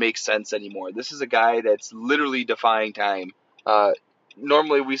doesn't even make sense anymore. This is a guy that's literally defying time.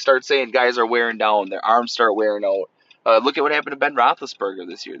 Normally we start saying guys are wearing down, their arms start wearing out. Look at what happened to Ben Roethlisberger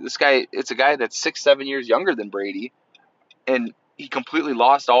this year. It's a guy that's 6-7 years younger than Brady, and he completely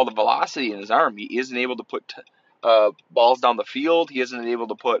lost all the velocity in his arm. He isn't able to put balls down the field. He isn't able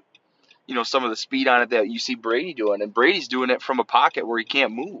to put some of the speed on it that you see Brady doing. And Brady's doing it from a pocket where he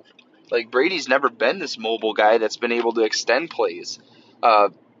can't move. Like, Brady's never been this mobile guy that's been able to extend plays.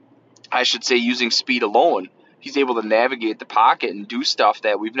 I should say using speed alone. He's able to navigate the pocket and do stuff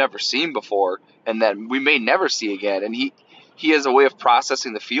that we've never seen before and that we may never see again. And he has a way of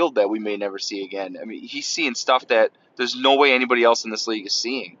processing the field that we may never see again. I mean, he's seeing stuff that there's no way anybody else in this league is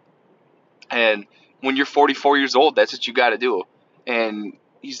seeing. And when you're 44 years old, that's what you got to do. And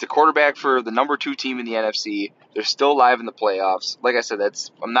he's the quarterback for the number 2 team in the NFC. They're still alive in the playoffs. Like I said,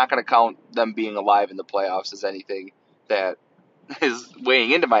 I'm not going to count them being alive in the playoffs as anything that is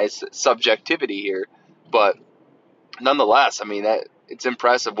weighing into my subjectivity here. But nonetheless, I mean, it's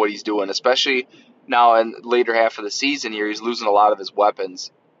impressive what he's doing, especially now in the later half of the season here. He's losing a lot of his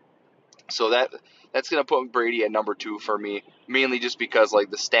weapons. So that's going to put Brady at number 2 for me, mainly just because like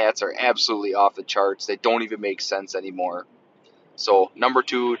the stats are absolutely off the charts. They don't even make sense anymore. So number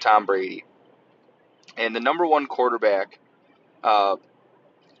 2, Tom Brady. And the number 1 quarterback for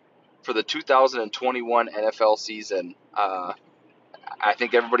the 2021 NFL season, I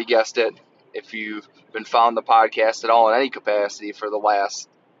think everybody guessed it. If you've been following the podcast at all in any capacity for the last,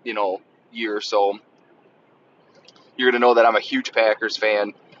 year or so, you're going to know that I'm a huge Packers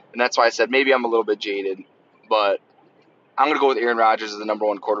fan. And that's why I said maybe I'm a little bit jaded. But I'm going to go with Aaron Rodgers as the number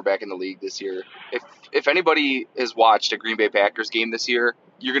one quarterback in the league this year. If anybody has watched a Green Bay Packers game this year,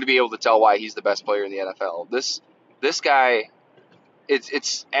 you're going to be able to tell why he's the best player in the NFL. This guy,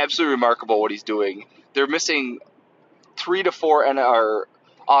 it's absolutely remarkable what he's doing. They're missing 3 to 4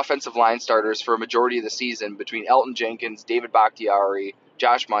 offensive line starters for a majority of the season between Elton Jenkins, David Bakhtiari,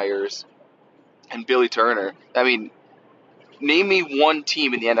 Josh Myers, and Billy Turner. I mean, name me one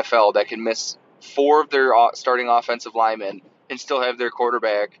team in the NFL that can miss 4 of their starting offensive linemen and still have their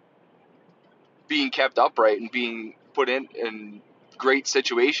quarterback being kept upright and being put in great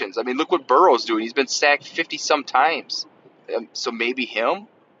situations. I mean, look what Burrow's doing. He's been sacked 50-some times. So maybe him?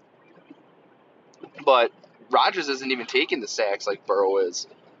 But Rodgers isn't even taking the sacks like Burrow is.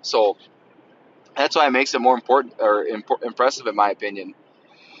 So that's why it makes it more impressive in my opinion.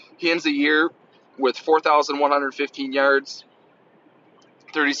 He ends the year with 4,115 yards,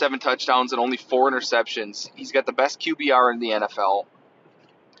 37 touchdowns, and only 4 interceptions. He's got the best QBR in the NFL,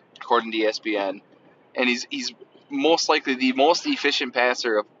 according to ESPN. And he's most likely the most efficient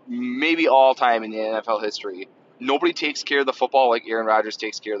passer of maybe all time in the NFL history. Nobody takes care of the football like Aaron Rodgers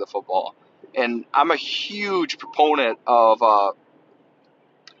takes care of the football. And I'm a huge proponent of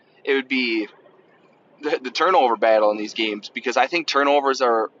it would be the turnover battle in these games, because I think turnovers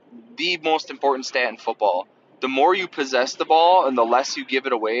are the most important stat in football. The more you possess the ball and the less you give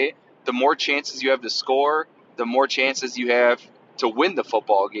it away, the more chances you have to score, the more chances you have to win the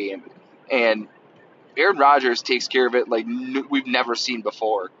football game. And Aaron Rodgers takes care of it like we've never seen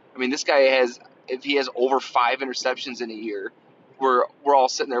before. I mean, this guy if he has over 5 interceptions in a year, we're all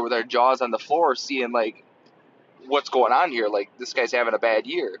sitting there with our jaws on the floor seeing, like, what's going on here? Like, this guy's having a bad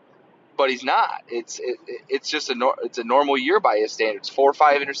year. But he's not. It's just a normal year by his standards. 4 or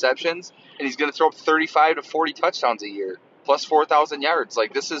 5 interceptions, and he's going to throw up 35 to 40 touchdowns a year, plus 4,000 yards.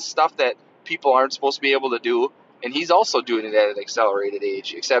 Like, this is stuff that people aren't supposed to be able to do, and he's also doing it at an accelerated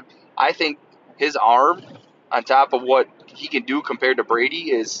age. Except I think his arm, on top of what he can do compared to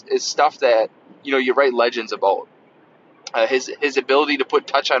Brady, is stuff that you write legends about. His ability to put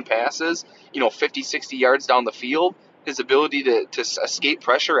touch on passes, 50, 60 yards down the field. His ability to escape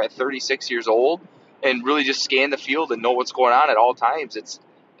pressure at 36 years old and really just scan the field and know what's going on at all times.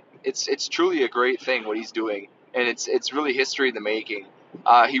 It's truly a great thing what he's doing, and it's really history in the making.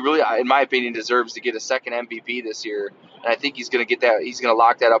 He really, in my opinion, deserves to get a second MVP this year, and I think he's going to get that. He's going to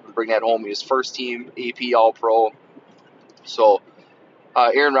lock that up and bring that home. He was first team AP All-Pro. So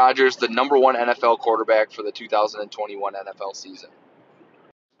Aaron Rodgers, the number 1 NFL quarterback for the 2021 NFL season.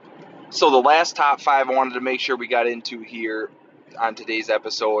 So the last top 5 I wanted to make sure we got into here on today's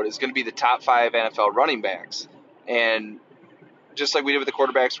episode is going to be the top 5 NFL running backs. And just like we did with the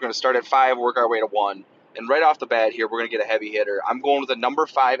quarterbacks, we're going to start at 5, work our way to 1. And right off the bat here, we're going to get a heavy hitter. I'm going with the number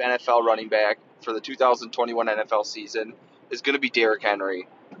 5 NFL running back for the 2021 NFL season is going to be Derrick Henry.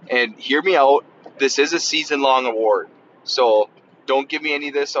 And hear me out, this is a season-long award. So don't give me any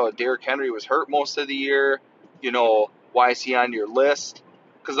of this, Derrick Henry was hurt most of the year. Why is he on your list?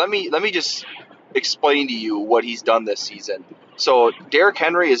 Because let me just explain to you what he's done this season. So Derrick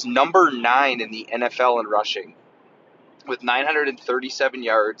Henry is number 9 in the NFL in rushing with 937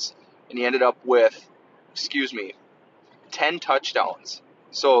 yards, and he ended up with, 10 touchdowns.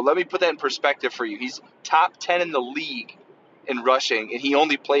 So let me put that in perspective for you. He's top 10 in the league in rushing, and he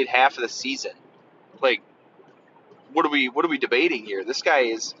only played half of the season. Like, what are we debating here? This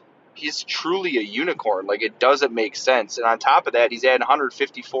guy he's truly a unicorn. Like, it doesn't make sense. And on top of that, he's had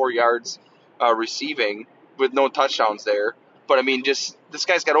 154 yards receiving with no touchdowns there. But I mean, just this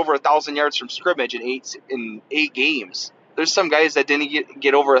guy's got over 1,000 yards from scrimmage in eight games. There's some guys that didn't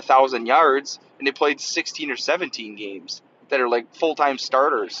get over 1,000 yards, and they played 16 or 17 games that are like full-time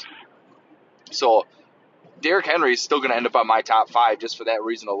starters. So Derrick Henry is still going to end up on my top 5 just for that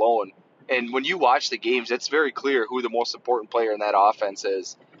reason alone. And when you watch the games, it's very clear who the most important player in that offense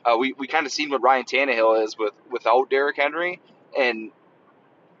is. We kind of seen what Ryan Tannehill is without Derrick Henry. And,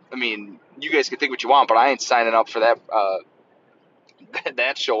 I mean, you guys can think what you want, but I ain't signing up for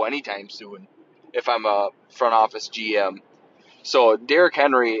that show anytime soon if I'm a front office GM. So Derrick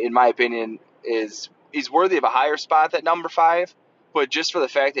Henry, in my opinion, he's worthy of a higher spot at number 5. But just for the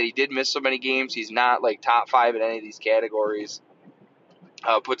fact that he did miss so many games, he's not like top 5 in any of these categories.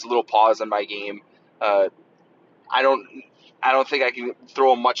 Puts a little pause on my game. I don't think I can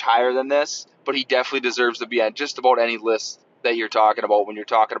throw him much higher than this, but he definitely deserves to be on just about any list that you're talking about when you're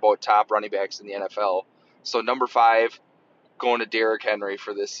talking about top running backs in the NFL. So number 5, going to Derrick Henry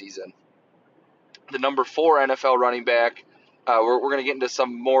for this season. The number 4 NFL running back, we're going to get into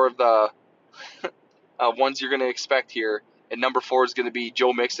some more of the ones you're going to expect here. And number 4 is going to be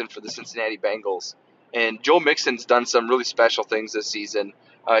Joe Mixon for the Cincinnati Bengals. And Joe Mixon's done some really special things this season.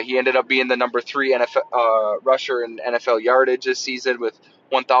 He ended up being the number 3 NFL rusher in NFL yardage this season with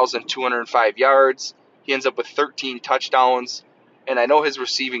 1,205 yards. He ends up with 13 touchdowns. And I know his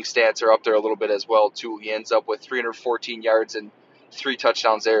receiving stats are up there a little bit as well, too. He ends up with 314 yards and 3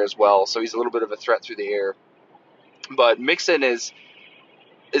 touchdowns there as well. So he's a little bit of a threat through the air. But Mixon is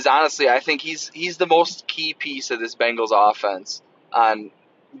honestly, I think he's the most key piece of this Bengals offense on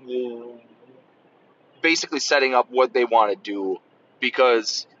basically setting up what they want to do.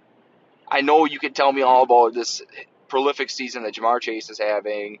 Because I know you could tell me all about this prolific season that Ja'Marr Chase is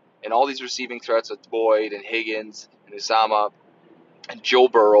having and all these receiving threats with Boyd and Higgins and Uzomah and Joe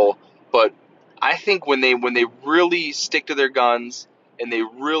Burrow, but I think when they really stick to their guns and they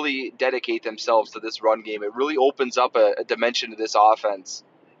really dedicate themselves to this run game, it really opens up a dimension to this offense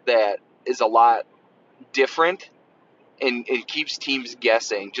that is a lot different and keeps teams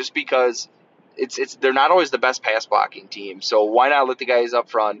guessing, just because they're not always the best pass blocking team. So why not let the guys up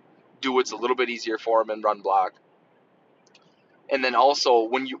front do what's a little bit easier for them and run block? And then also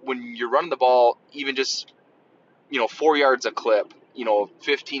when you're running the ball, even just 4 yards a clip,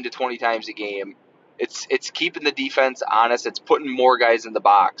 15 to 20 times a game, it's keeping the defense honest. It's putting more guys in the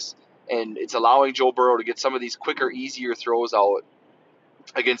box, and it's allowing Joe Burrow to get some of these quicker, easier throws out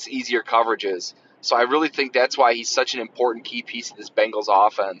against easier coverages. So I really think that's why he's such an important key piece of this Bengals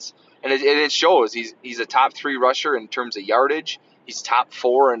offense. And it shows. He's a top 3 rusher in terms of yardage. He's top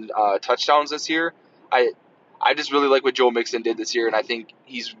 4 in touchdowns this year. I just really like what Joe Mixon did this year, and I think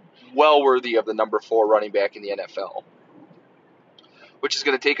he's well worthy of the number 4 running back in the NFL. Which is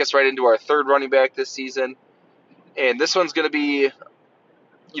going to take us right into our 3rd running back this season. And this one's going to be,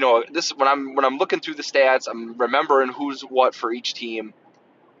 this when I'm looking through the stats, I'm remembering who's what for each team.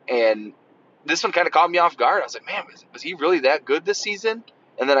 And this one kind of caught me off guard. I was like, man, was he really that good this season?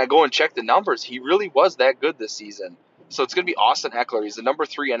 And then I go and check the numbers. He really was that good this season. So it's going to be Austin Ekeler. He's the number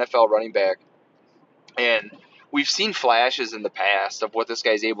 3 NFL running back. And we've seen flashes in the past of what this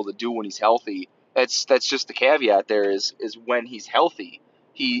guy's able to do when he's healthy. That's just the caveat there is when he's healthy.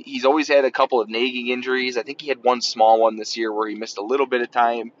 He's always had a couple of nagging injuries. I think he had one small one this year where he missed a little bit of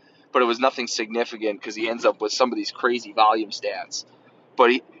time, but it was nothing significant because he ends up with some of these crazy volume stats.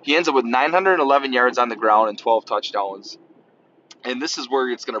 But he ends up with 911 yards on the ground and 12 touchdowns. And this is where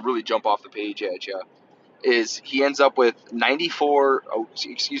it's going to really jump off the page at you. Is he ends up with 70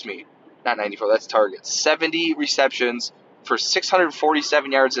 receptions for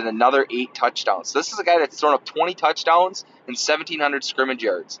 647 yards and another 8 touchdowns. So this is a guy that's thrown up 20 touchdowns and 1,700 scrimmage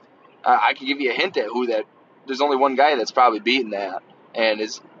yards. I can give you a hint at there's only one guy that's probably beaten that, and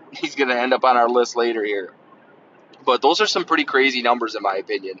he's going to end up on our list later here. But those are some pretty crazy numbers in my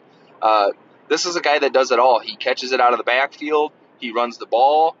opinion. This is a guy that does it all. He catches it out of the backfield. He runs the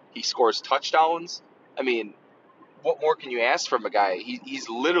ball. He scores touchdowns. I mean, what more can you ask from a guy? He's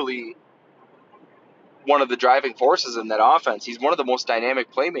literally one of the driving forces in that offense. He's one of the most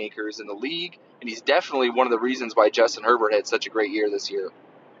dynamic playmakers in the league, and he's definitely one of the reasons why Justin Herbert had such a great year this year.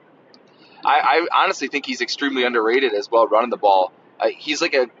 I honestly think he's extremely underrated as well running the ball. He's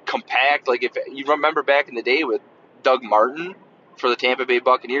like a compact, like if you remember back in the day with Doug Martin for the Tampa Bay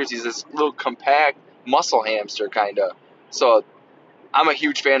Buccaneers, he's this little compact muscle hamster kind of. So I'm a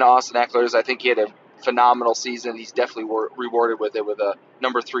huge fan of Austin Ekeler's. I think he had a phenomenal season. He's definitely rewarded with it with a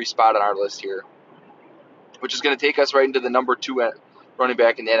number 3 spot on our list here, which is going to take us right into the number 2 running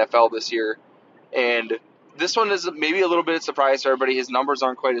back in the NFL this year. And this one is maybe a little bit of a surprise to everybody. His numbers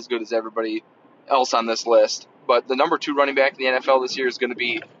aren't quite as good as everybody else on this list. But the number 2 running back in the NFL this year is going to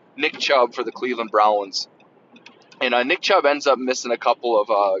be Nick Chubb for the Cleveland Browns. And Nick Chubb ends up missing a couple of,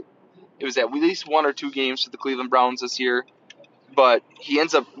 it was at least 1 or 2 games for the Cleveland Browns this year. But he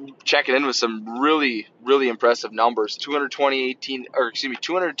ends up checking in with some really, really impressive numbers.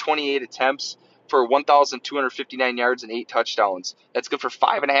 228 attempts for 1,259 yards and 8 touchdowns. That's good for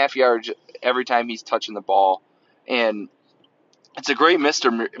 5.5 yards every time he's touching the ball. And it's a great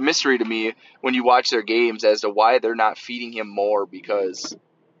mystery to me when you watch their games as to why they're not feeding him more, because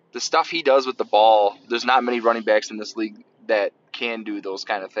the stuff he does with the ball, there's not many running backs in this league that can do those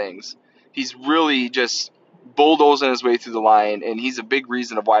kind of things. He's really just bulldozing his way through the line, and he's a big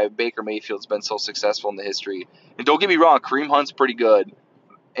reason of why Baker Mayfield's been so successful in the history. And don't get me wrong, Kareem Hunt's pretty good,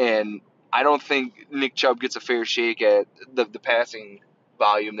 and I don't think Nick Chubb gets a fair shake at the passing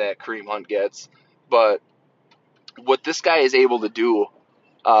volume that Kareem Hunt gets. But what this guy is able to do,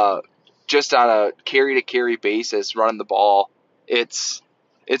 just on a carry-to-carry basis, running the ball, it's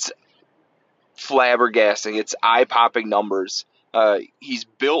flabbergasting. It's eye-popping numbers. He's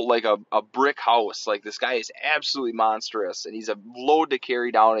built like a brick house. Like, this guy is absolutely monstrous, and he's a load to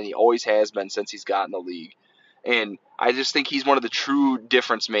carry down, and he always has been since he's gotten the league. And I just think he's one of the true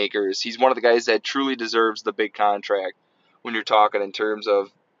difference makers. He's one of the guys that truly deserves the big contract when you're talking in terms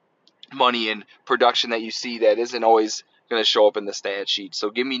of money and production that you see that isn't always going to show up in the stat sheet. So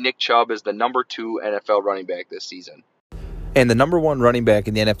give me Nick Chubb as the number 2 NFL running back this season. And the number 1 running back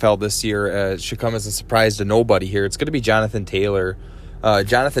in the NFL this year should come as a surprise to nobody here. It's going to be Jonathan Taylor.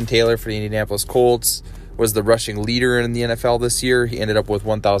 Jonathan Taylor for the Indianapolis Colts was the rushing leader in the NFL this year. He ended up with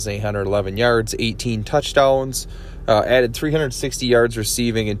 1,811 yards, 18 touchdowns, added 360 yards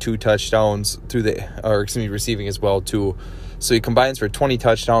receiving and 2 touchdowns receiving as well too. So he combines for 20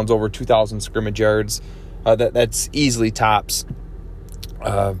 touchdowns, over 2,000 scrimmage yards. That's easily tops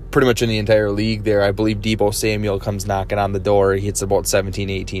pretty much in the entire league there. I believe Deebo Samuel comes knocking on the door. He hits about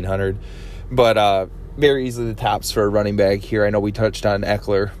 1,800. But very easily the tops for a running back here. I know we touched on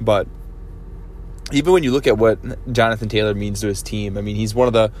Eckler, but even when you look at what Jonathan Taylor means to his team, I mean, he's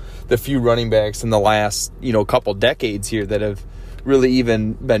one of the few running backs in the last, couple decades here that have really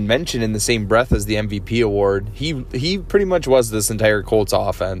even been mentioned in the same breath as the MVP award. He pretty much was this entire Colts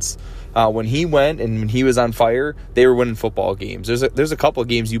offense. When he went and when he was on fire, they were winning football games. There's a couple of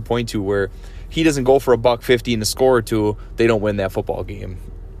games you point to where he doesn't go for $150 and a score or two, they don't win that football game.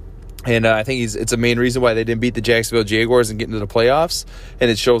 And I think it's a main reason why they didn't beat the Jacksonville Jaguars and get into the playoffs.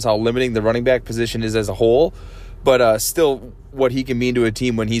 And it shows how limiting the running back position is as a whole. But still, what he can mean to a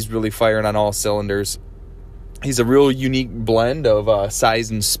team when he's really firing on all cylinders. He's a real unique blend of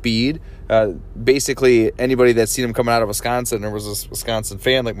size and speed. Basically, anybody that's seen him coming out of Wisconsin or was a Wisconsin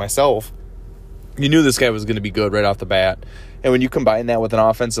fan like myself, you knew this guy was going to be good right off the bat. And when you combine that with an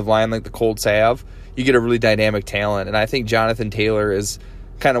offensive line like the Colts have, you get a really dynamic talent. And I think Jonathan Taylor is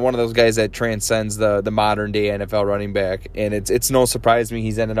kind of one of those guys that transcends the modern-day NFL running back. And it's no surprise to me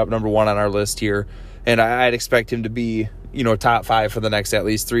he's ended up number 1 on our list here. And I'd expect him to be, top 5 for the next at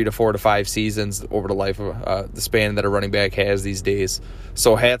least 3 to 4 to 5 seasons over the life of the span that a running back has these days.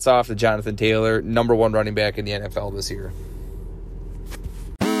 So hats off to Jonathan Taylor, number 1 running back in the NFL this year.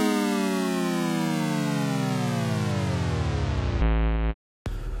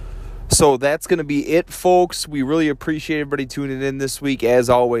 So that's going to be it, folks. We really appreciate everybody tuning in this week. As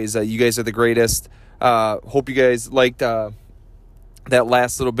always, you guys are the greatest. Hope you guys liked that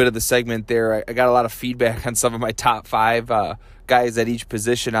last little bit of the segment there. I got a lot of feedback on some of my top 5 guys at each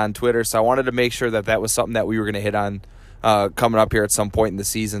position on Twitter, so I wanted to make sure that was something that we were going to hit on coming up here at some point in the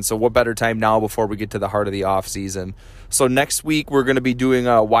season. So what better time now before we get to the heart of the offseason. So next week we're going to be doing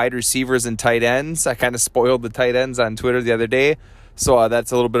wide receivers and tight ends. I kind of spoiled the tight ends on Twitter the other day, so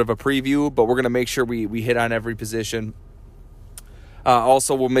that's a little bit of a preview, but we're going to make sure we hit on every position.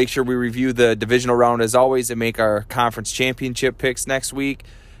 Also, we'll make sure we review the divisional round as always and make our conference championship picks next week.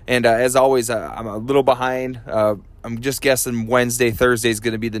 And as always, I'm a little behind. I'm just guessing Wednesday, Thursday is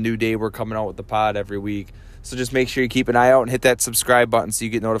going to be the new day we're coming out with the pod every week. So just make sure you keep an eye out and hit that subscribe button so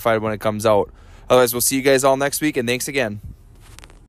you get notified when it comes out. Otherwise, we'll see you guys all next week, and thanks again.